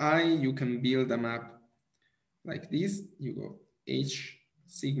alpha I, you can build a map like this. You go H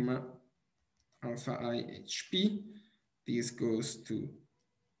sigma alpha I HP. This goes to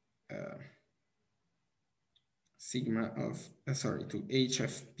sigma alpha, sorry, to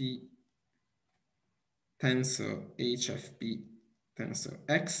HFP tensor HFP tensor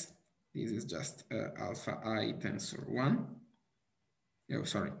X. This is just alpha I tensor 1. Oh,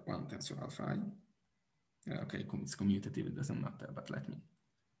 sorry, 1 tensor alpha I. Okay, it's commutative, it doesn't matter, but let me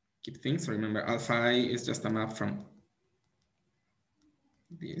keep things. So remember, alpha I is just a map from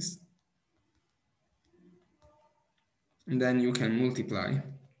this. And then you can multiply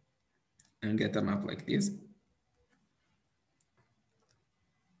and get a map like this.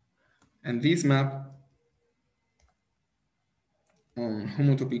 And this map on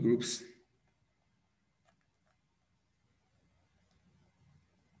homotopy groups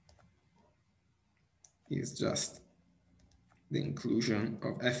is just the inclusion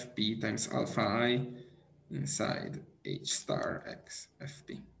of fp times alpha I inside h star x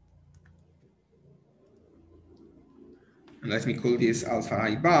fp. And let me call this alpha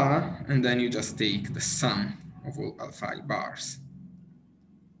I bar, and then you just take the sum of all alpha I bars.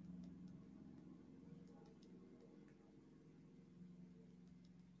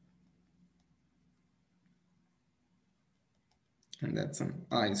 And that's an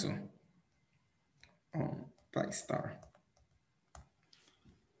ISO on pi star.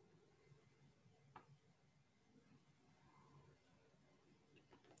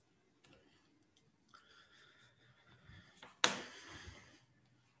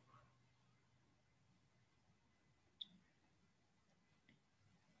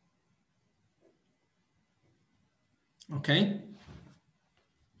 Okay.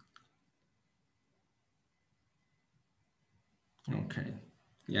 Okay.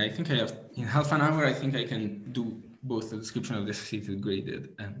 Yeah, I think I have, in half an hour, I think I can do both the description of the associated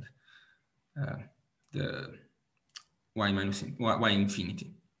graded and the y minus y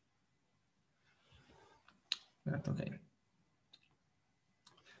infinity. But okay.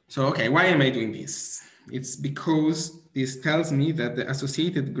 So, okay, why am I doing this? It's because this tells me that the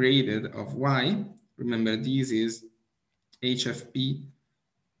associated graded of y, remember this is HFP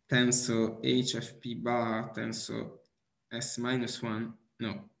tensor HFP bar tensor S minus one,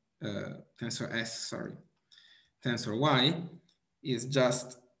 no, tensor S, sorry, tensor y is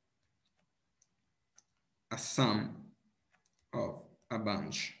just a sum of a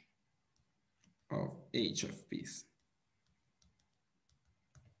bunch of HFPs.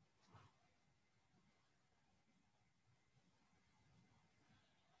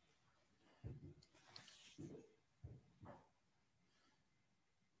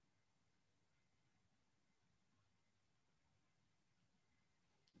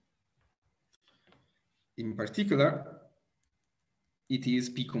 In particular, it is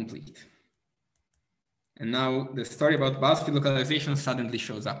p-complete. And now the story about Battlefield localization suddenly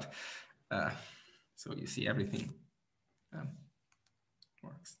shows up. So you see everything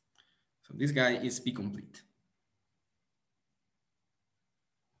works. So this guy is p-complete.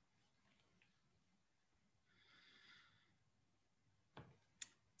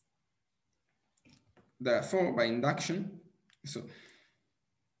 Therefore, by induction, so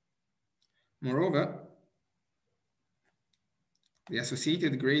moreover, the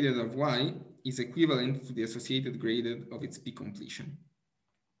associated graded of y is equivalent to the associated graded of its p-completion.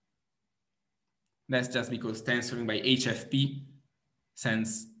 That's just because tensoring by HFP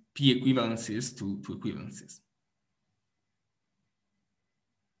sends p equivalences to equivalences.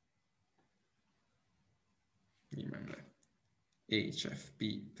 Remember,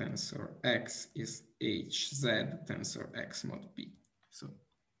 HFP tensor x is HZ tensor x mod p.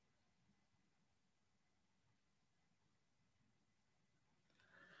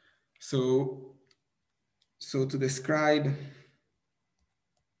 So to describe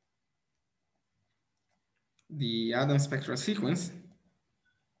the Adams spectral sequence,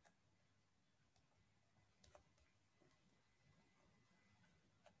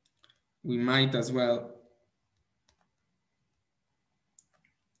 we might as well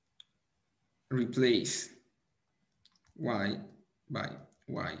replace y by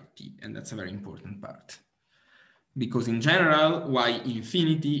yp, and that's a very important part. Because in general, y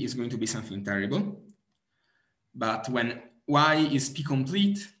infinity is going to be something terrible. But when y is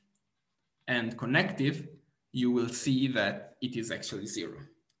p-complete and connective, you will see that it is actually zero.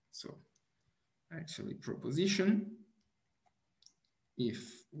 So actually proposition,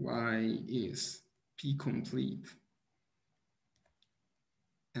 if y is p-complete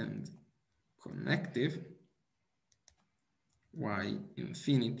and connective, y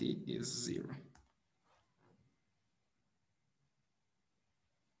infinity is zero.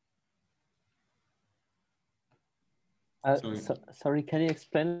 Sorry, can you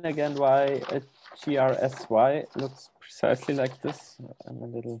explain again why a GRSY looks precisely like this? I'm a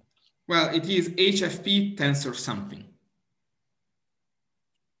little... Well, it is HFP tensor something.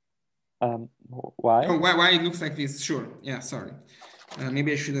 Why? Oh, why it looks like this? Sure. Yeah, sorry.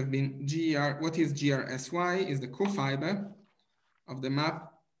 Maybe I should have been what is GRSY is the cofiber of the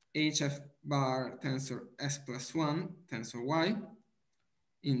map HF bar tensor S plus 1 tensor Y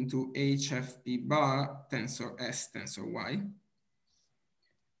into HFP bar tensor S tensor Y.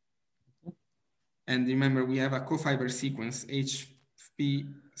 And remember, we have a cofiber sequence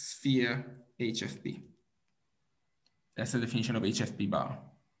HFP sphere HFP. That's the definition of HFP bar.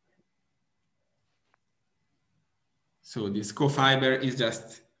 So this co-fiber is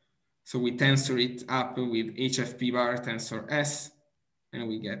just, so we tensor it up with HFP bar tensor S, and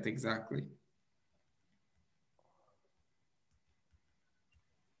we get exactly.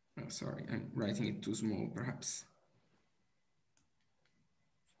 Oh, sorry, I'm writing it too small, perhaps.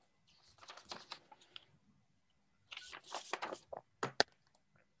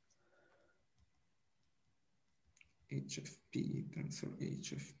 HFP, tensor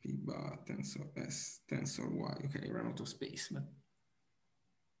HFP bar, tensor S, tensor Y. Okay, I ran out of space, but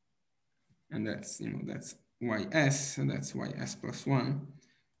and that's, you know, that's YS, and that's YS plus 1,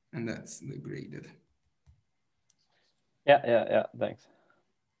 and that's the graded. Yeah, thanks.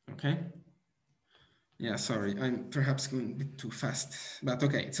 Okay. Yeah, sorry, I'm perhaps going a bit too fast, but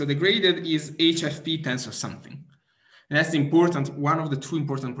okay. So the graded is HFP tensor something. And that's important, one of the two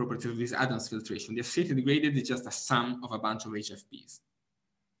important properties of this Adams filtration. The associated graded is just a sum of a bunch of HFPs.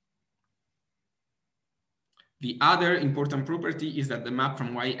 The other important property is that the map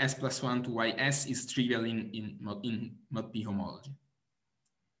from YS plus 1 to YS is trivial in mod P homology.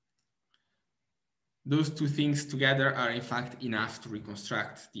 Those two things together are in fact enough to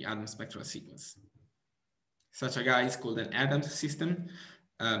reconstruct the Adams spectral sequence. Such a guy is called an Adams system.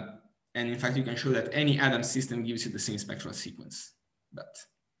 And in fact, you can show that any Adams system gives you the same spectral sequence, but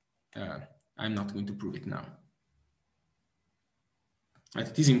I'm not going to prove it now. But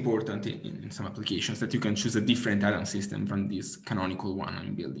it is important in some applications that you can choose a different Adams system from this canonical one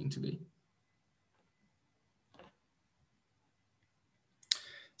I'm building today.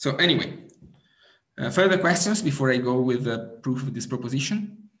 So anyway, further questions before I go with the proof of this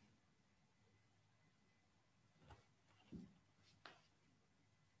proposition?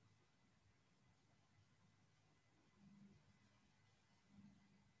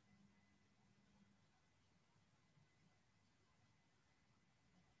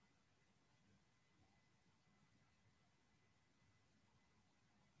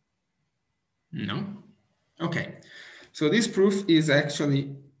 No? Okay. So this proof is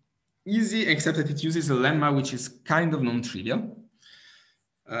actually easy, except that it uses a lemma which is kind of non-trivial.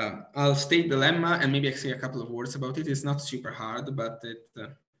 I'll state the lemma and maybe I say a couple of words about it. It's not super hard, but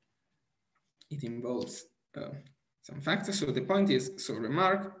it involves some factors. So the point is, so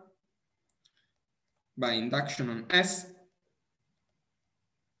remark, by induction on S,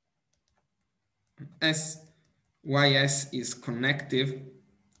 YS is connective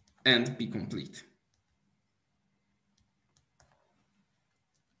and P complete.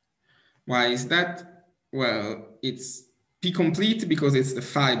 Why is that? Well, it's P complete because it's the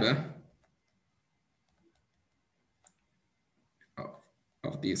fiber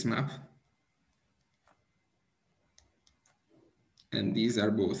of this map. And these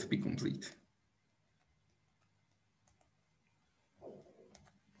are both P complete.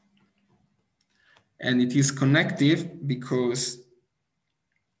 And it is connective because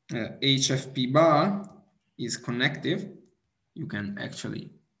HFP bar is connective. You can actually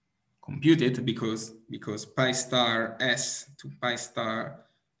compute it because pi star S to pi star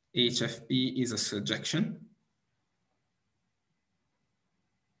HFP is a surjection.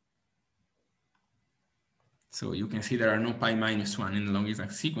 So you can see there are no pi minus 1 in the long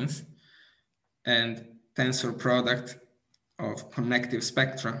exact sequence. And tensor product of connective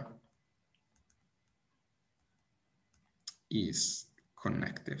spectra is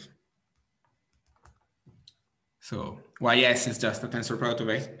connective. So YS is just a tensor product of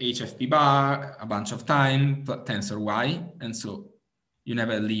HFP bar, a bunch of time, tensor Y, and so you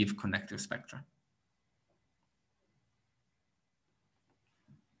never leave connective spectra.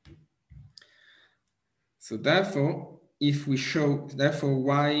 So therefore, if we show, therefore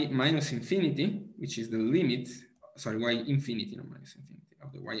Y minus infinity, which is the limit, sorry, Y infinity, not minus infinity,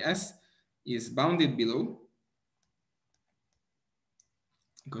 of the YS, is bounded below,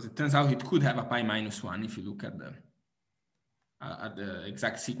 because it turns out it could have a pi minus 1 if you look at the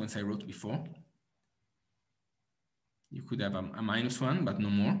exact sequence I wrote before. You could have a minus 1, but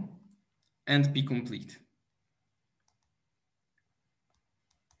no more, and P complete.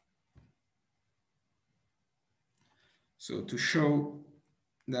 So to show,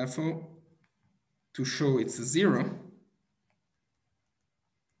 therefore, to show it's 0,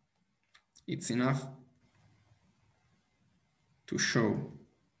 it's enough to show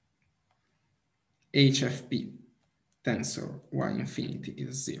HFP tensor Y infinity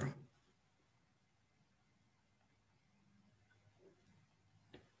is 0.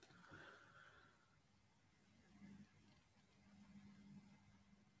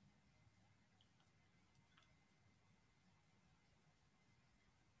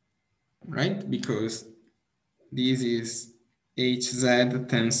 right? Because this is HZ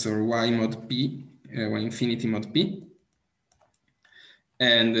tensor Y mod P, Y infinity mod P.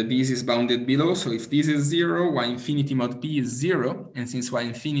 And this is bounded below. So if this is 0, Y infinity mod P is 0. And since Y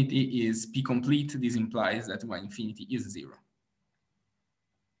infinity is P complete, this implies that Y infinity is 0.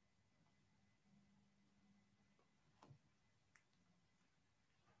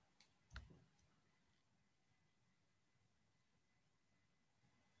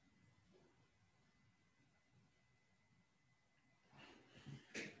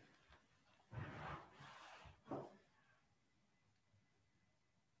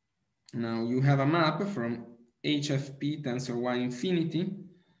 Now you have a map from HFP tensor Y infinity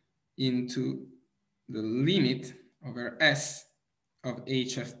into the limit over S of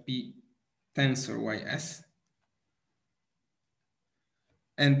HFP tensor YS.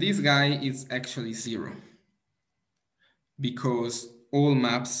 And this guy is actually 0 because all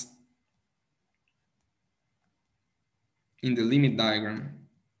maps in the limit diagram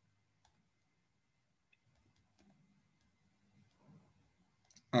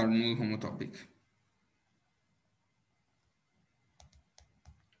are null homotopic.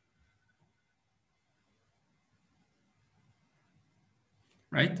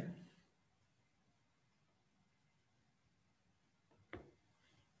 Right?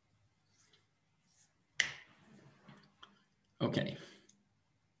 Okay,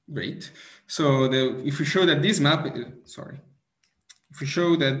 great. So if we show that this map, if we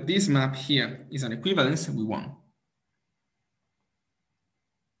show that this map here is an equivalence, we won.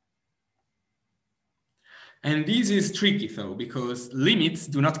 And this is tricky though, because limits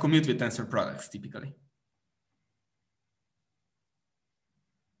do not commute with tensor products typically.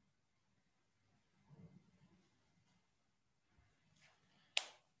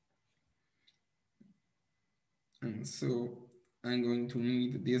 And so I'm going to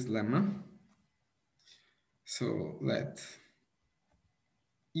need this lemma. So let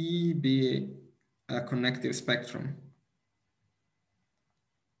E be a connective spectrum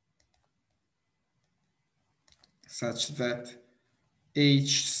such that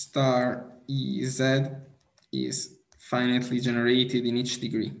H star Ez is finitely generated in each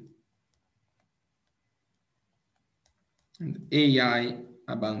degree. And AI,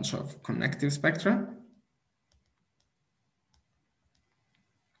 a bunch of connective spectra.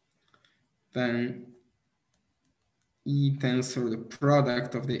 Then E tensor, the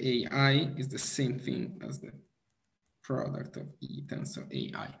product of the AI, is the same thing as the product of E tensor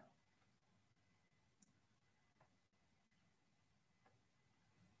AI.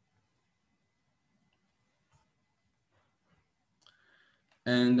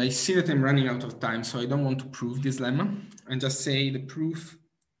 And I see that I'm running out of time, so I don't want to prove this lemma. And just say the proof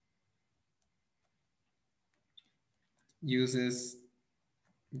uses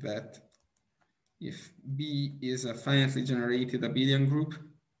that if B is a finitely generated abelian group,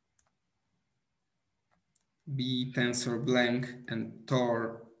 B tensor blank and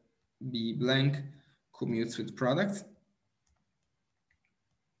Tor B blank commutes with product,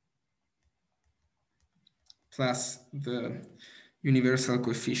 plus the universal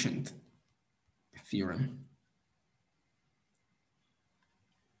coefficient theorem.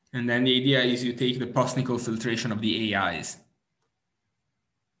 And then the idea is you take the Postnikov filtration of the AIs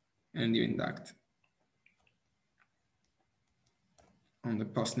and you induct on the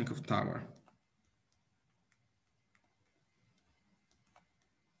Postnikov tower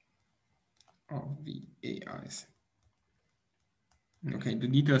of the AIs. Okay, the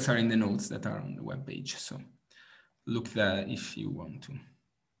details are in the notes that are on the web page, so look there if you want to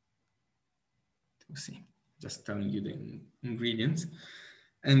see. Just telling you the ingredients.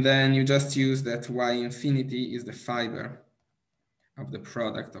 And then you just use that Y infinity is the fiber of the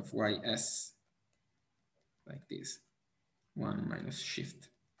product of YS, like this, 1 minus shift,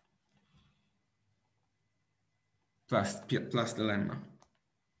 plus the lemma,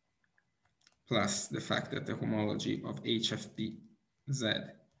 plus the fact that the homology of HFP Z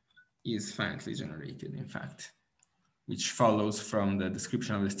is finitely generated, in fact, which follows from the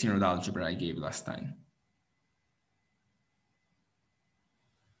description of the Stinrod algebra I gave last time.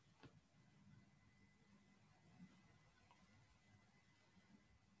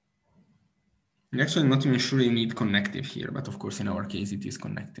 And actually, I'm not even sure you need connective here, but of course, in our case, it is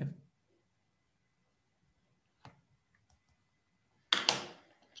connective.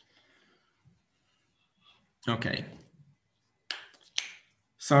 Okay.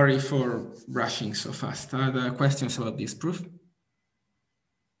 Sorry for rushing so fast. Are there questions about this proof?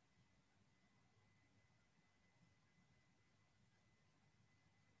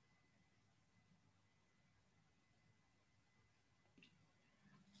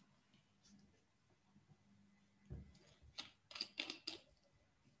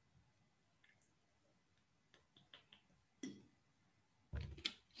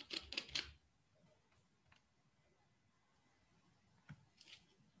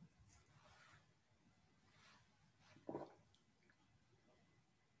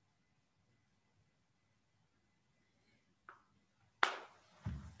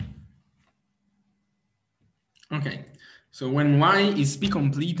 Okay, so when Y is P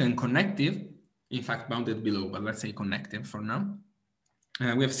complete and connective, in fact bounded below, but let's say connective for now,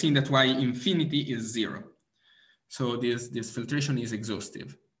 we have seen that Y infinity is 0. So this filtration is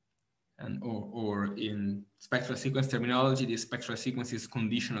exhaustive. And or in spectral sequence terminology, this spectral sequence is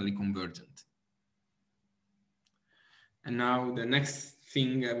conditionally convergent. And now the next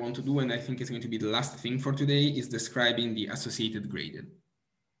thing I want to do, and I think it's going to be the last thing for today, is describing the associated graded.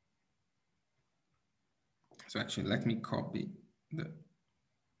 So actually, let me copy the,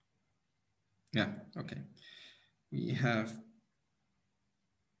 yeah, okay. We have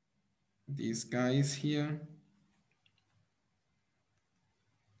these guys here.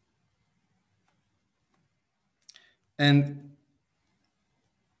 And,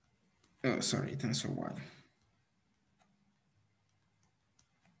 oh, sorry, tensor Y.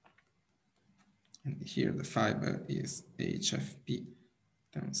 And here the fiber is HFP,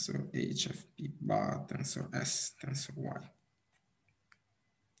 tensor HFP bar, tensor S, tensor Y.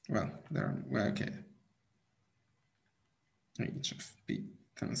 Well, well, okay. HFP,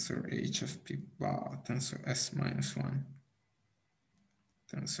 tensor HFP bar, tensor S minus 1,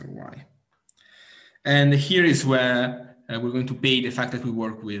 tensor Y. And here is where we're going to pay the fact that we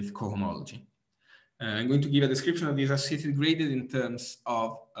work with cohomology. I'm going to give a description of these associated graded in terms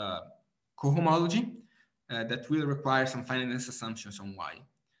of cohomology that will require some finiteness assumptions on Y.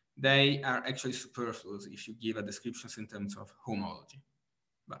 They are actually superfluous if you give a description in terms of homology.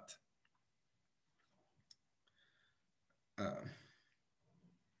 But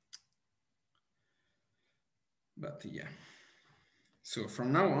yeah, so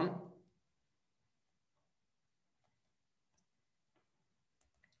from now on,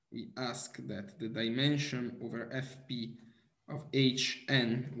 we ask that the dimension over Fp of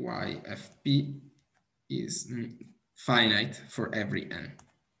Hn Y Fp is finite for every n.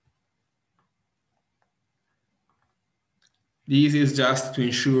 This is just to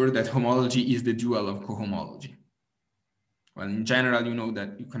ensure that homology is the dual of cohomology. Well, in general, you know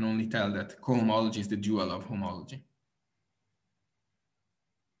that you can only tell that cohomology is the dual of homology.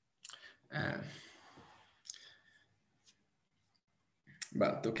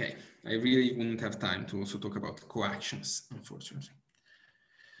 But okay, I really wouldn't have time to also talk about coactions, unfortunately.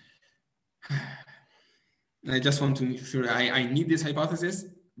 I just want to make sure I need this hypothesis,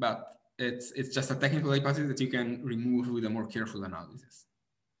 but it's just a technical hypothesis that you can remove with a more careful analysis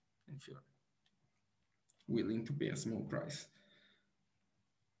if you're willing to pay a small price.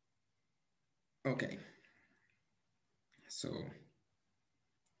 Okay, so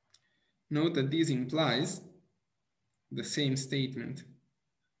note that this implies the same statement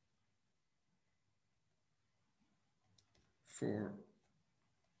for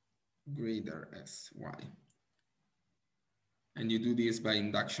greater Sy. And you do this by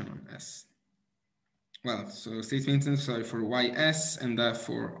induction on S. Well, so statement, sorry, for Ys and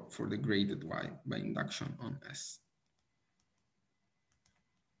therefore for the graded Y by induction on S.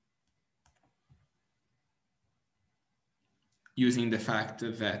 Using the fact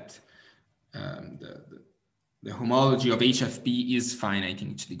that the homology of HFP is finite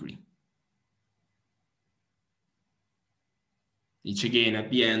in each degree. Which again,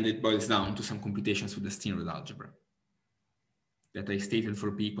 at the end, it boils down to some computations with the Steenrod algebra that I stated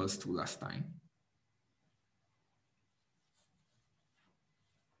for P equals 2 last time.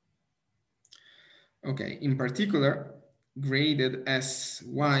 Okay, in particular, graded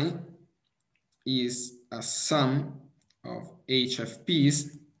Sy is a sum of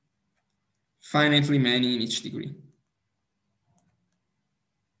HFPs, finitely many in each degree.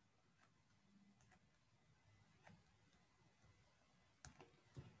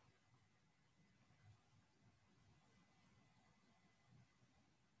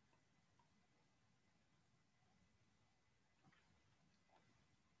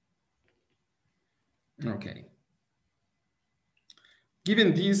 Okay.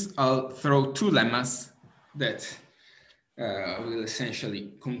 Given these, I'll throw two lemmas that will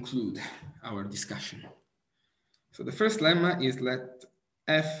essentially conclude our discussion. So the first lemma is let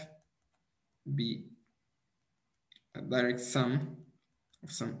F be a direct sum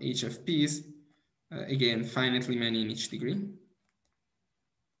of some HFPs, again, finitely many in each degree.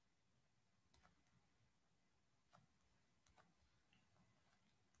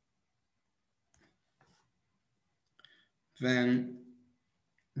 Then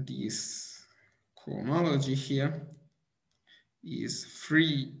this cohomology here is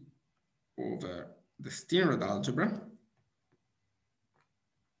free over the Steenrod algebra,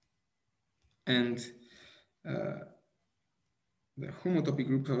 and the homotopy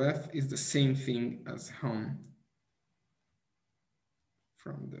group of F is the same thing as hom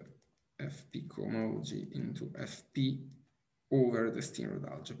from the FP cohomology into FP over the Steenrod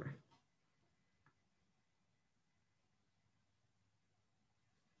algebra.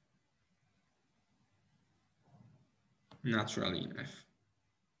 Naturally in F.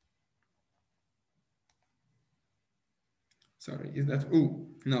 Sorry, is that, oh,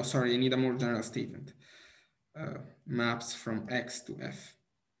 no, sorry, I need a more general statement. Maps from X to F.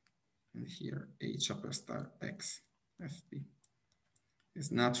 And here, H upper star X, FP,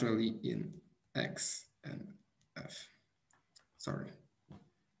 is naturally in X and F. Sorry.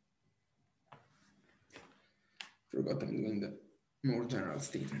 Forgot I'm doing the more general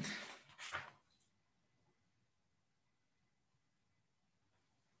statement.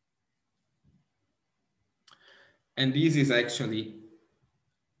 And this is actually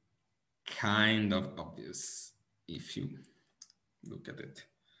kind of obvious if you look at it.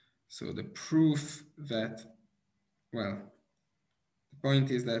 So the proof that, well, the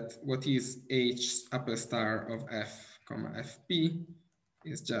point is that what is H upper star of F comma FP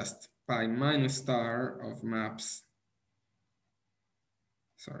is just pi minus star of maps,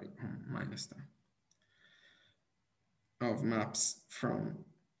 sorry, minus star of maps from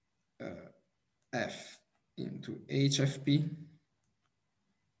F into HFP,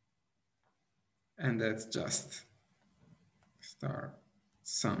 and that's just star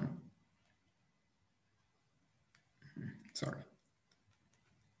sum, sorry,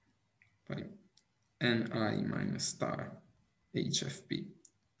 by Ni minus star HFP,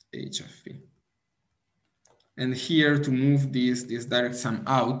 HFP. And here to move this direct sum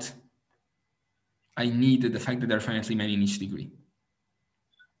out, I need the fact that there are finitely many in each degree.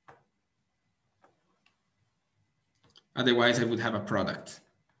 Otherwise, I would have a product,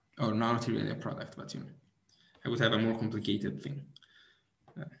 or not really a product, but you know, I would have a more complicated thing.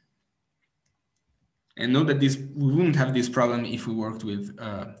 And note that we wouldn't have this problem if we worked with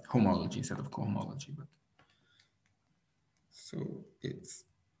homology instead of cohomology. But so it's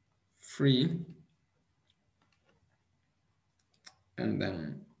free, and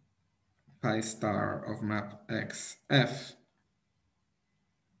then pi star of map X F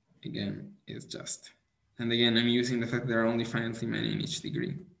again is just. And again, I'm using the fact there are only finitely many in each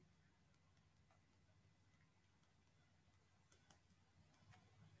degree.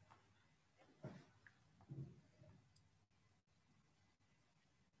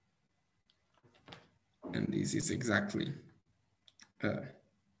 And this is exactly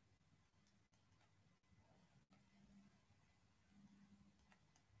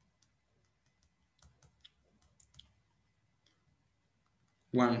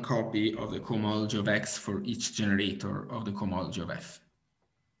one copy of the cohomology of X for each generator of the cohomology of F.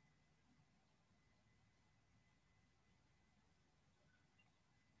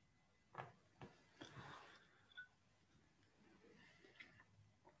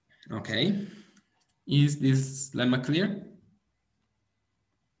 Okay, is this lemma clear?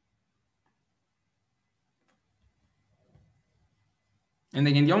 And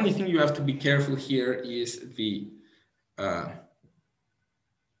again, the only thing you have to be careful here is the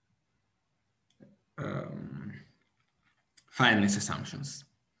fineness assumptions,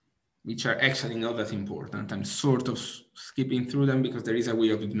 which are actually not that important. I'm sort of skipping through them because there is a way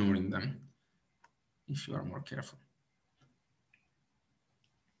of ignoring them if you are more careful.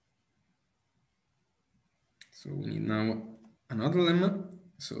 So we need now another lemma.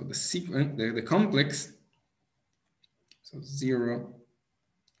 So the sequence, the complex, so 0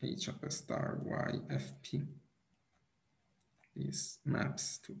 H upper star Y FP, this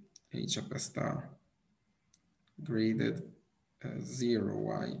maps to H upper star graded 0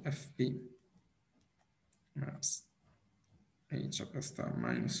 Y FP maps H upper star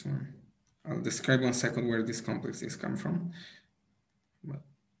minus 1. I'll describe 1 second where this complexes come from, but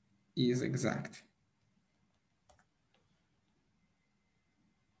is exact.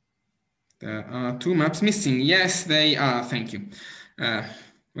 There are 2 maps missing. Yes, they are. Thank you.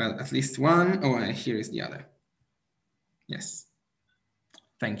 Well, at least one. Oh, here is the other. Yes.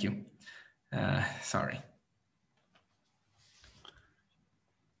 Thank you. Sorry.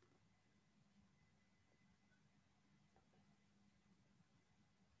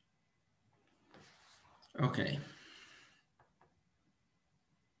 Okay.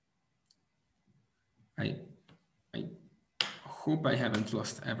 I hope I haven't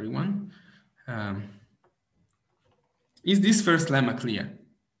lost everyone. Is this first lemma clear?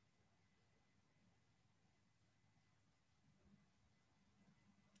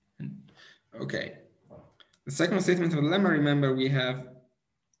 Okay. The second statement of the lemma, remember we have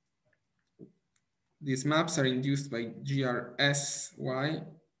these maps are induced by GRSY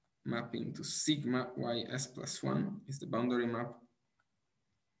mapping to sigma ys plus 1 is the boundary map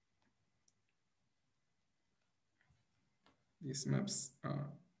these maps are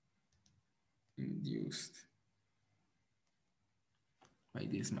induced by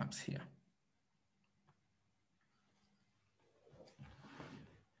these maps here.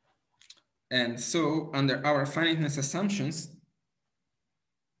 And so under our finiteness assumptions,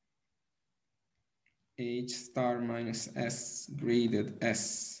 H star minus S graded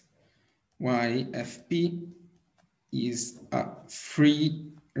S Y FP is a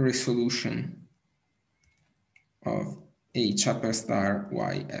free resolution of H upper star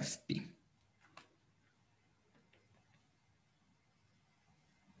Y FP.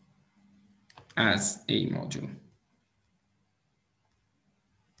 As a module.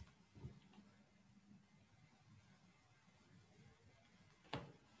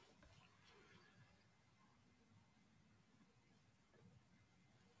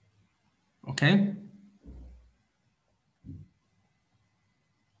 Okay.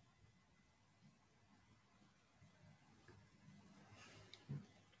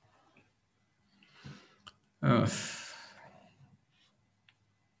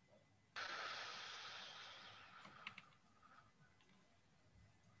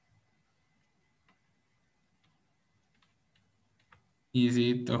 Is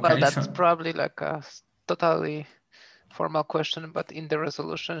it okay? Well, that's probably like a totally formal question, but in the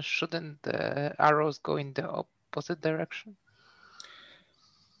resolution, shouldn't the arrows go in the opposite direction?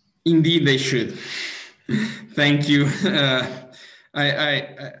 Indeed, they should. Thank you.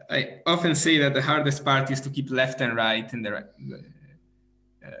 I often say that the hardest part is to keep left and right in the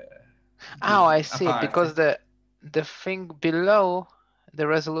oh, I see. apart. Because the thing below the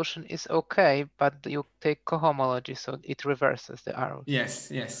resolution is okay, but you take cohomology, so it reverses the arrows.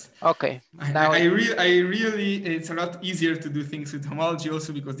 Yes, yes. Okay. I really, it's a lot easier to do things with homology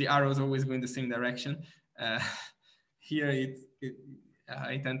also because the arrows always go in the same direction. Here,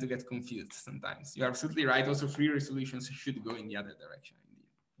 I tend to get confused sometimes. You're absolutely right. Also, free resolutions should go in the other direction.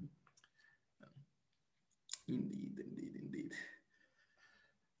 Indeed.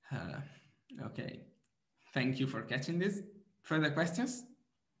 Okay. Thank you for catching this. Further questions?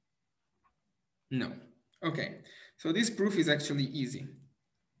 No. Okay. So this proof is actually easy.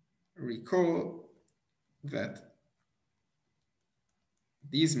 Recall that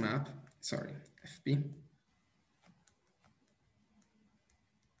this map, sorry, FP,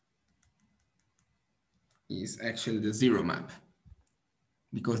 is actually the zero map,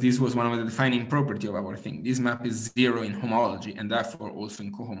 because this was one of the defining property of our thing. This map is zero in homology and therefore also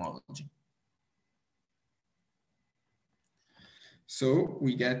in cohomology. So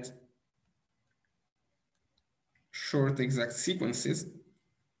we get short exact sequences.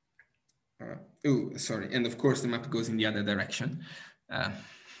 And of course the map goes in the other direction.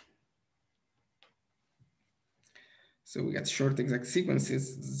 So we get short exact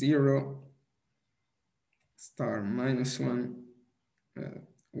sequences, 0 star minus 1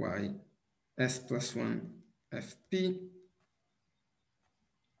 y s plus 1 fp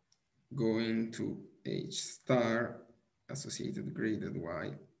going to h star associated graded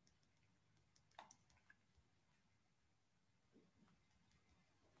y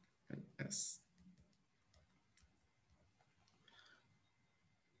s.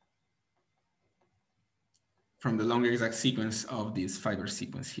 From the long exact sequence of this fiber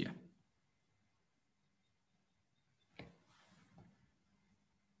sequence here.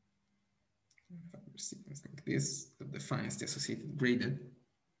 Fiber sequence like this that defines the associated graded.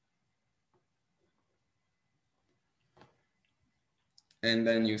 And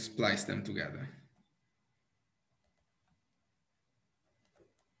then you splice them together.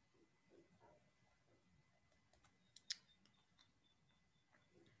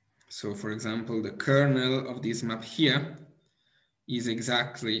 So for example, the kernel of this map here is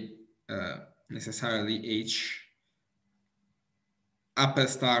exactly necessarily h upper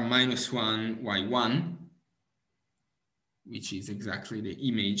star minus 1 y1, which is exactly the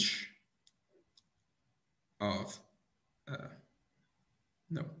image of,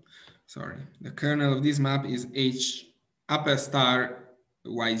 the kernel of this map is h upper star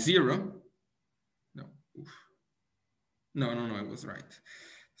y0. No, I was right.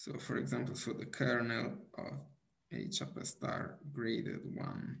 So for example, so the kernel of h upper star graded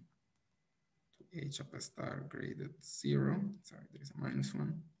 1 to h upper star graded 0, sorry, there's a minus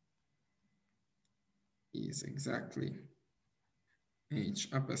 1, is exactly h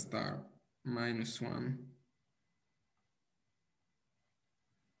upper star minus 1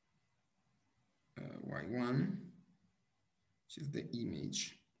 y1, which is the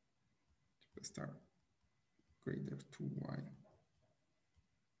image upper star graded 2y.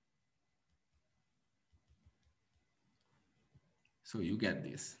 So you get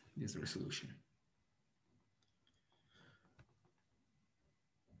this resolution.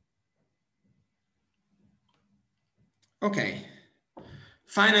 Okay.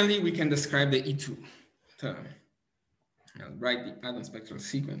 Finally, we can describe the E2 term. I'll write the Adam spectral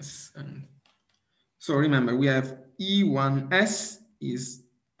sequence. And so remember, we have E1S is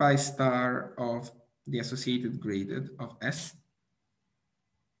pi star of the associated graded of S.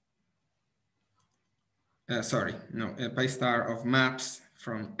 Pi star of maps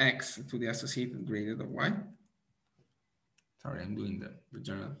from X to the associated graded of Y. Sorry, I'm doing the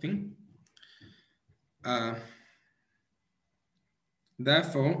general thing.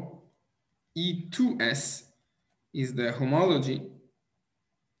 Therefore, E2S is the homology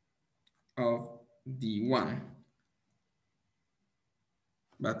of D1.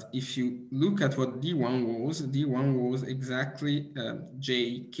 But if you look at what D1 was exactly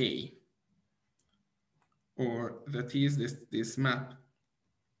JK, or that is this map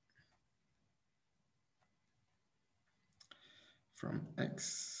from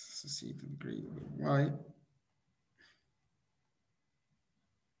X associated graded of Y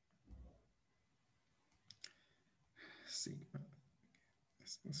sigma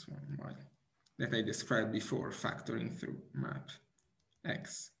S plus 1 Y that I described before, factoring through map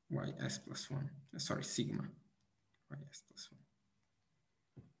X Y S plus 1. Sorry, sigma Y S plus 1.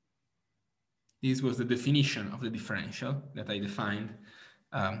 This was the definition of the differential that I defined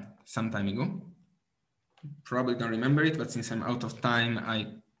some time ago. Probably don't remember it, but since I'm out of time, I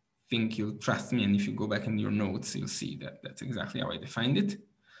think you'll trust me. And if you go back in your notes, you'll see that that's exactly how I defined it.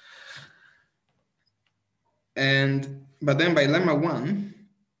 But then by lemma 1,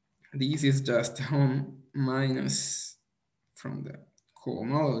 this is just Hom minus from the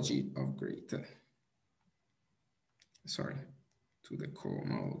cohomology of greater, sorry, to the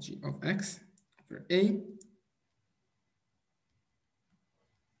cohomology of X over A.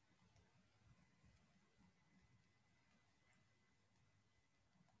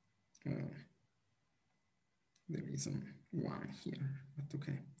 There is a 1 here, but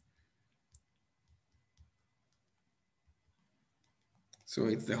okay. So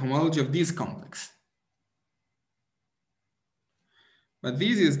it's the homology of this complex. But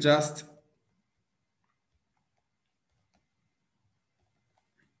this is just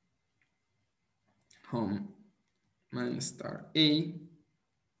Hom minus star A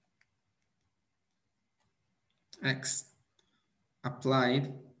X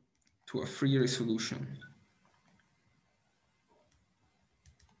applied to a free resolution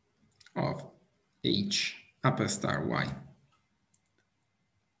of H upper star Y.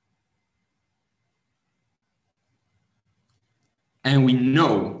 And we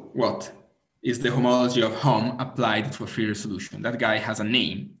know what is the homology of Hom applied to a free resolution. That guy has a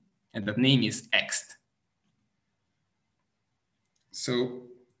name, and that name is X. So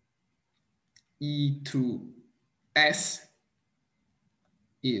E2S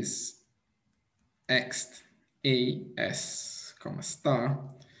is X A S comma star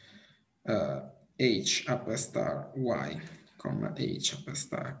H upper star Y comma H upper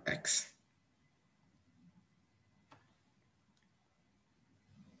star X.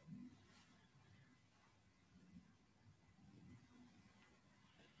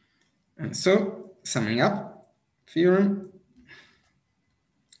 And so, summing up, theorem,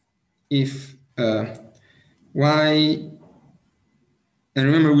 if Y, and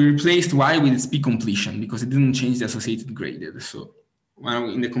remember we replaced Y with its P completion because it didn't change the associated graded. So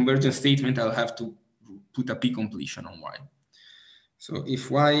in the convergence statement, I'll have to put a P completion on Y. So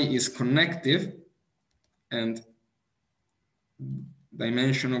if Y is connective and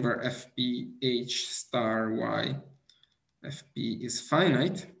dimension over FP H star Y, FP is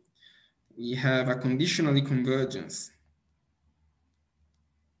finite, we have a conditionally convergent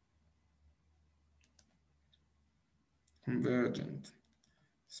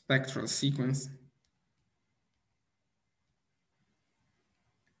spectral sequence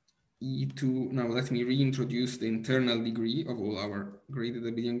E2. Now let me reintroduce the internal degree of all our graded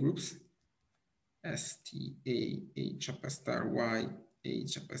abelian groups. STA H upper star Y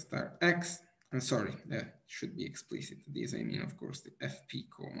H upper star X. I'm sorry, that should be explicit. This I mean, of course, the FP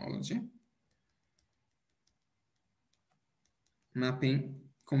cohomology. Mapping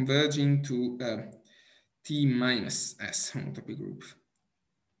converging to T minus S homotopy group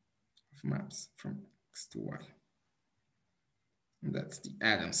of maps from X to Y. And that's the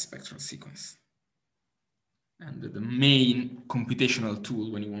Adams spectral sequence. And the main computational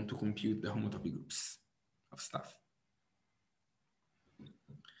tool when you want to compute the homotopy groups of stuff.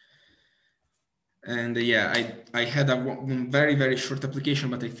 And yeah, I had a one very, very short application,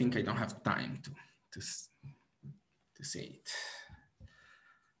 but I think I don't have time to say it.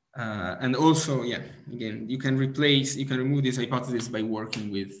 And also, yeah, again, you can remove this hypothesis by working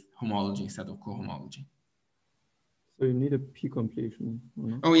with homology instead of cohomology. So you need a P completion.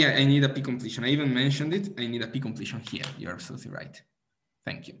 Oh yeah, I need a P completion. I even mentioned it. I need a P completion here. You're absolutely right.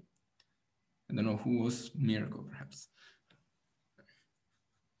 Thank you. I don't know who was Mirko, perhaps.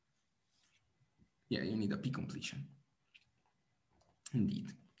 Yeah, you need a P completion.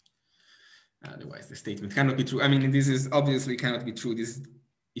 Indeed. Otherwise, the statement cannot be true. I mean, this is obviously cannot be true. This,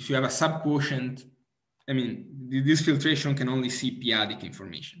 if you have a subquotient, I mean, this filtration can only see p-adic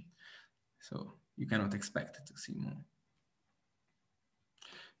information. So you cannot expect to see more.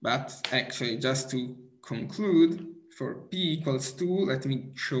 But actually, just to conclude, for p equals 2, let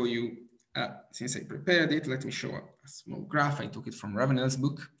me show you, since I prepared it, let me show a small graph. I took it from Ravenel's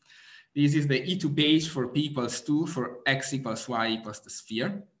book. This is the E2 page for p equals 2 for x equals y equals the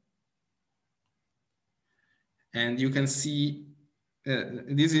sphere. And you can see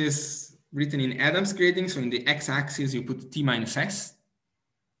this is written in Adams grading. So in the x-axis, you put t minus s.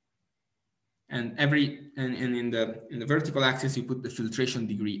 And in the vertical axis, you put the filtration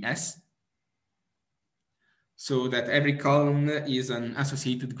degree s. So that every column is an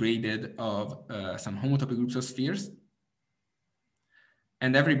associated graded of some homotopy groups of spheres.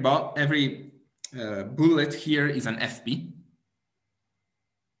 And every bullet here is an FP.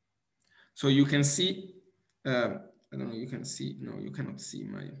 So you can see, I don't know, you can see, no, you cannot see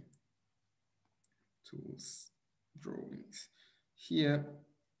my tools drawings. Here,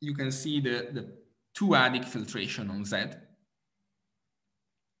 you can see the two-adic filtration on Z,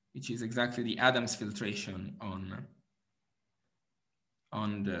 which is exactly the Adams filtration on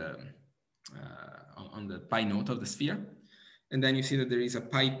the pi note of the sphere. And then you see that there is a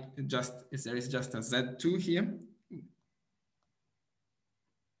pi, there is just a Z2 here.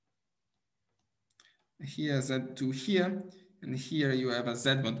 Here Z2 here, and here you have a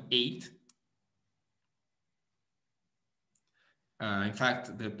Z mod 8. In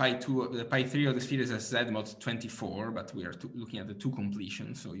fact, the pi 3 of the sphere is a Z mod 24, but we are looking at the 2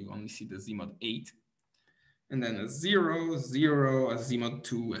 completion, so you only see the Z mod 8. And then a 0, 0, a Z mod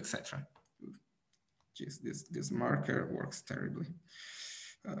 2, etc. Jeez, this marker works terribly.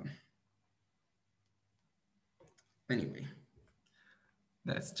 Anyway,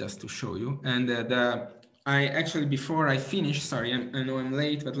 that's just to show you. And I actually, before I finish, sorry, I know I'm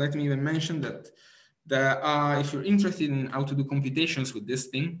late, but let me even mention that if you're interested in how to do computations with this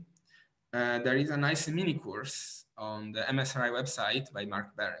thing, there is a nice mini course on the MSRI website by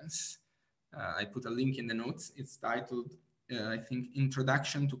Mark Behrens. I put a link in the notes. It's titled, I think,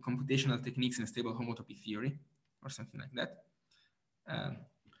 Introduction to Computational Techniques in Stable Homotopy Theory, or something like that.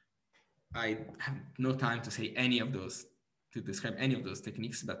 I have no time to say any of those, to describe any of those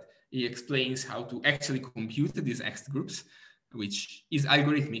techniques, but he explains how to actually compute these X groups, which is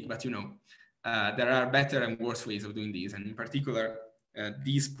algorithmic, but you know, there are better and worse ways of doing these. And in particular,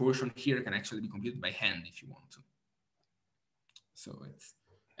 this portion here can actually be computed by hand if you want to. So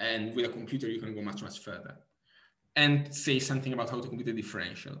and with a computer, you can go much, much further. And say something about how to compute a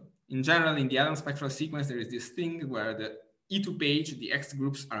differential. In general, in the Adams spectral sequence, there is this thing where the E2 page, the X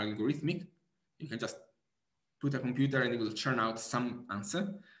groups are algorithmic. You can just put a computer and it will churn out some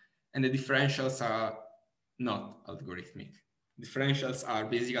answer. And the differentials are not algorithmic. Differentials are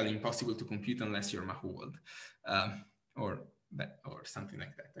basically impossible to compute unless you're Mahuwald, or something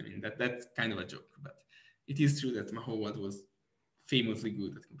like that. I mean, that's kind of a joke, but it is true that Mahuwald was famously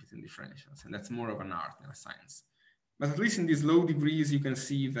good at computing differentials, and that's more of an art than a science. But at least in these low degrees, you can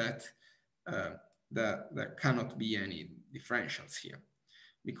see that there cannot be any differentials here,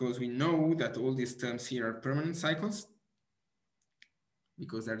 because we know that all these terms here are permanent cycles,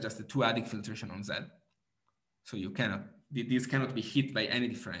 because they're just a two-adic filtration on Z. So these cannot be hit by any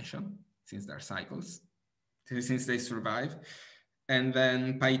differential, since they're cycles, since they survive. And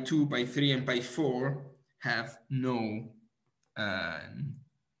then pi 2, pi 3, and pi 4 have nothing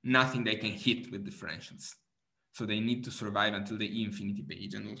they can hit with differentials. So they need to survive until the E infinity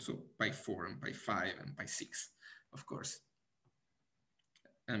page, and also pi 4 and pi 5 and pi 6, of course.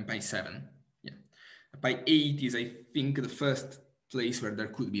 And pi 7, yeah. Pi 8 is, I think, the first place where there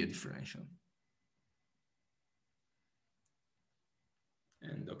could be a differential.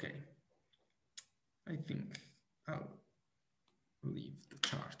 And okay, I think I'll leave the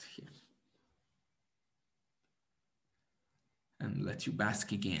chart here and let you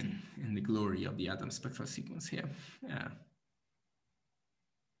bask again in the glory of the Adams spectral sequence here. Yeah.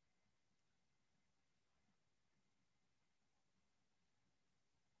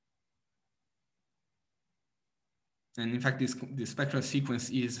 And in fact, this spectral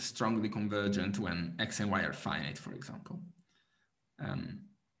sequence is strongly convergent when X and Y are finite, for example.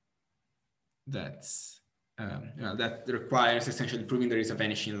 That requires essentially proving there is a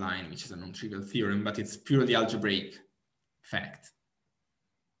vanishing line, which is a non-trivial theorem, but it's purely algebraic. fact.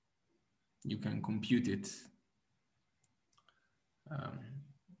 You can compute it.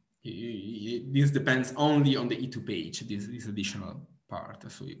 This depends only on the E2 page, this additional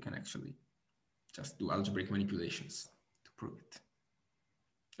part. So you can actually just do algebraic manipulations to prove it.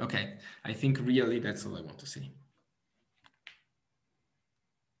 Okay, I think really that's all I want to say.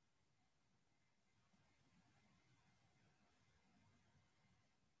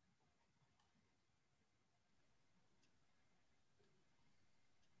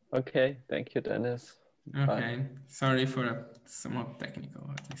 Okay, thank you, Dennis. Okay, sorry for a somewhat technical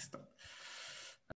at least.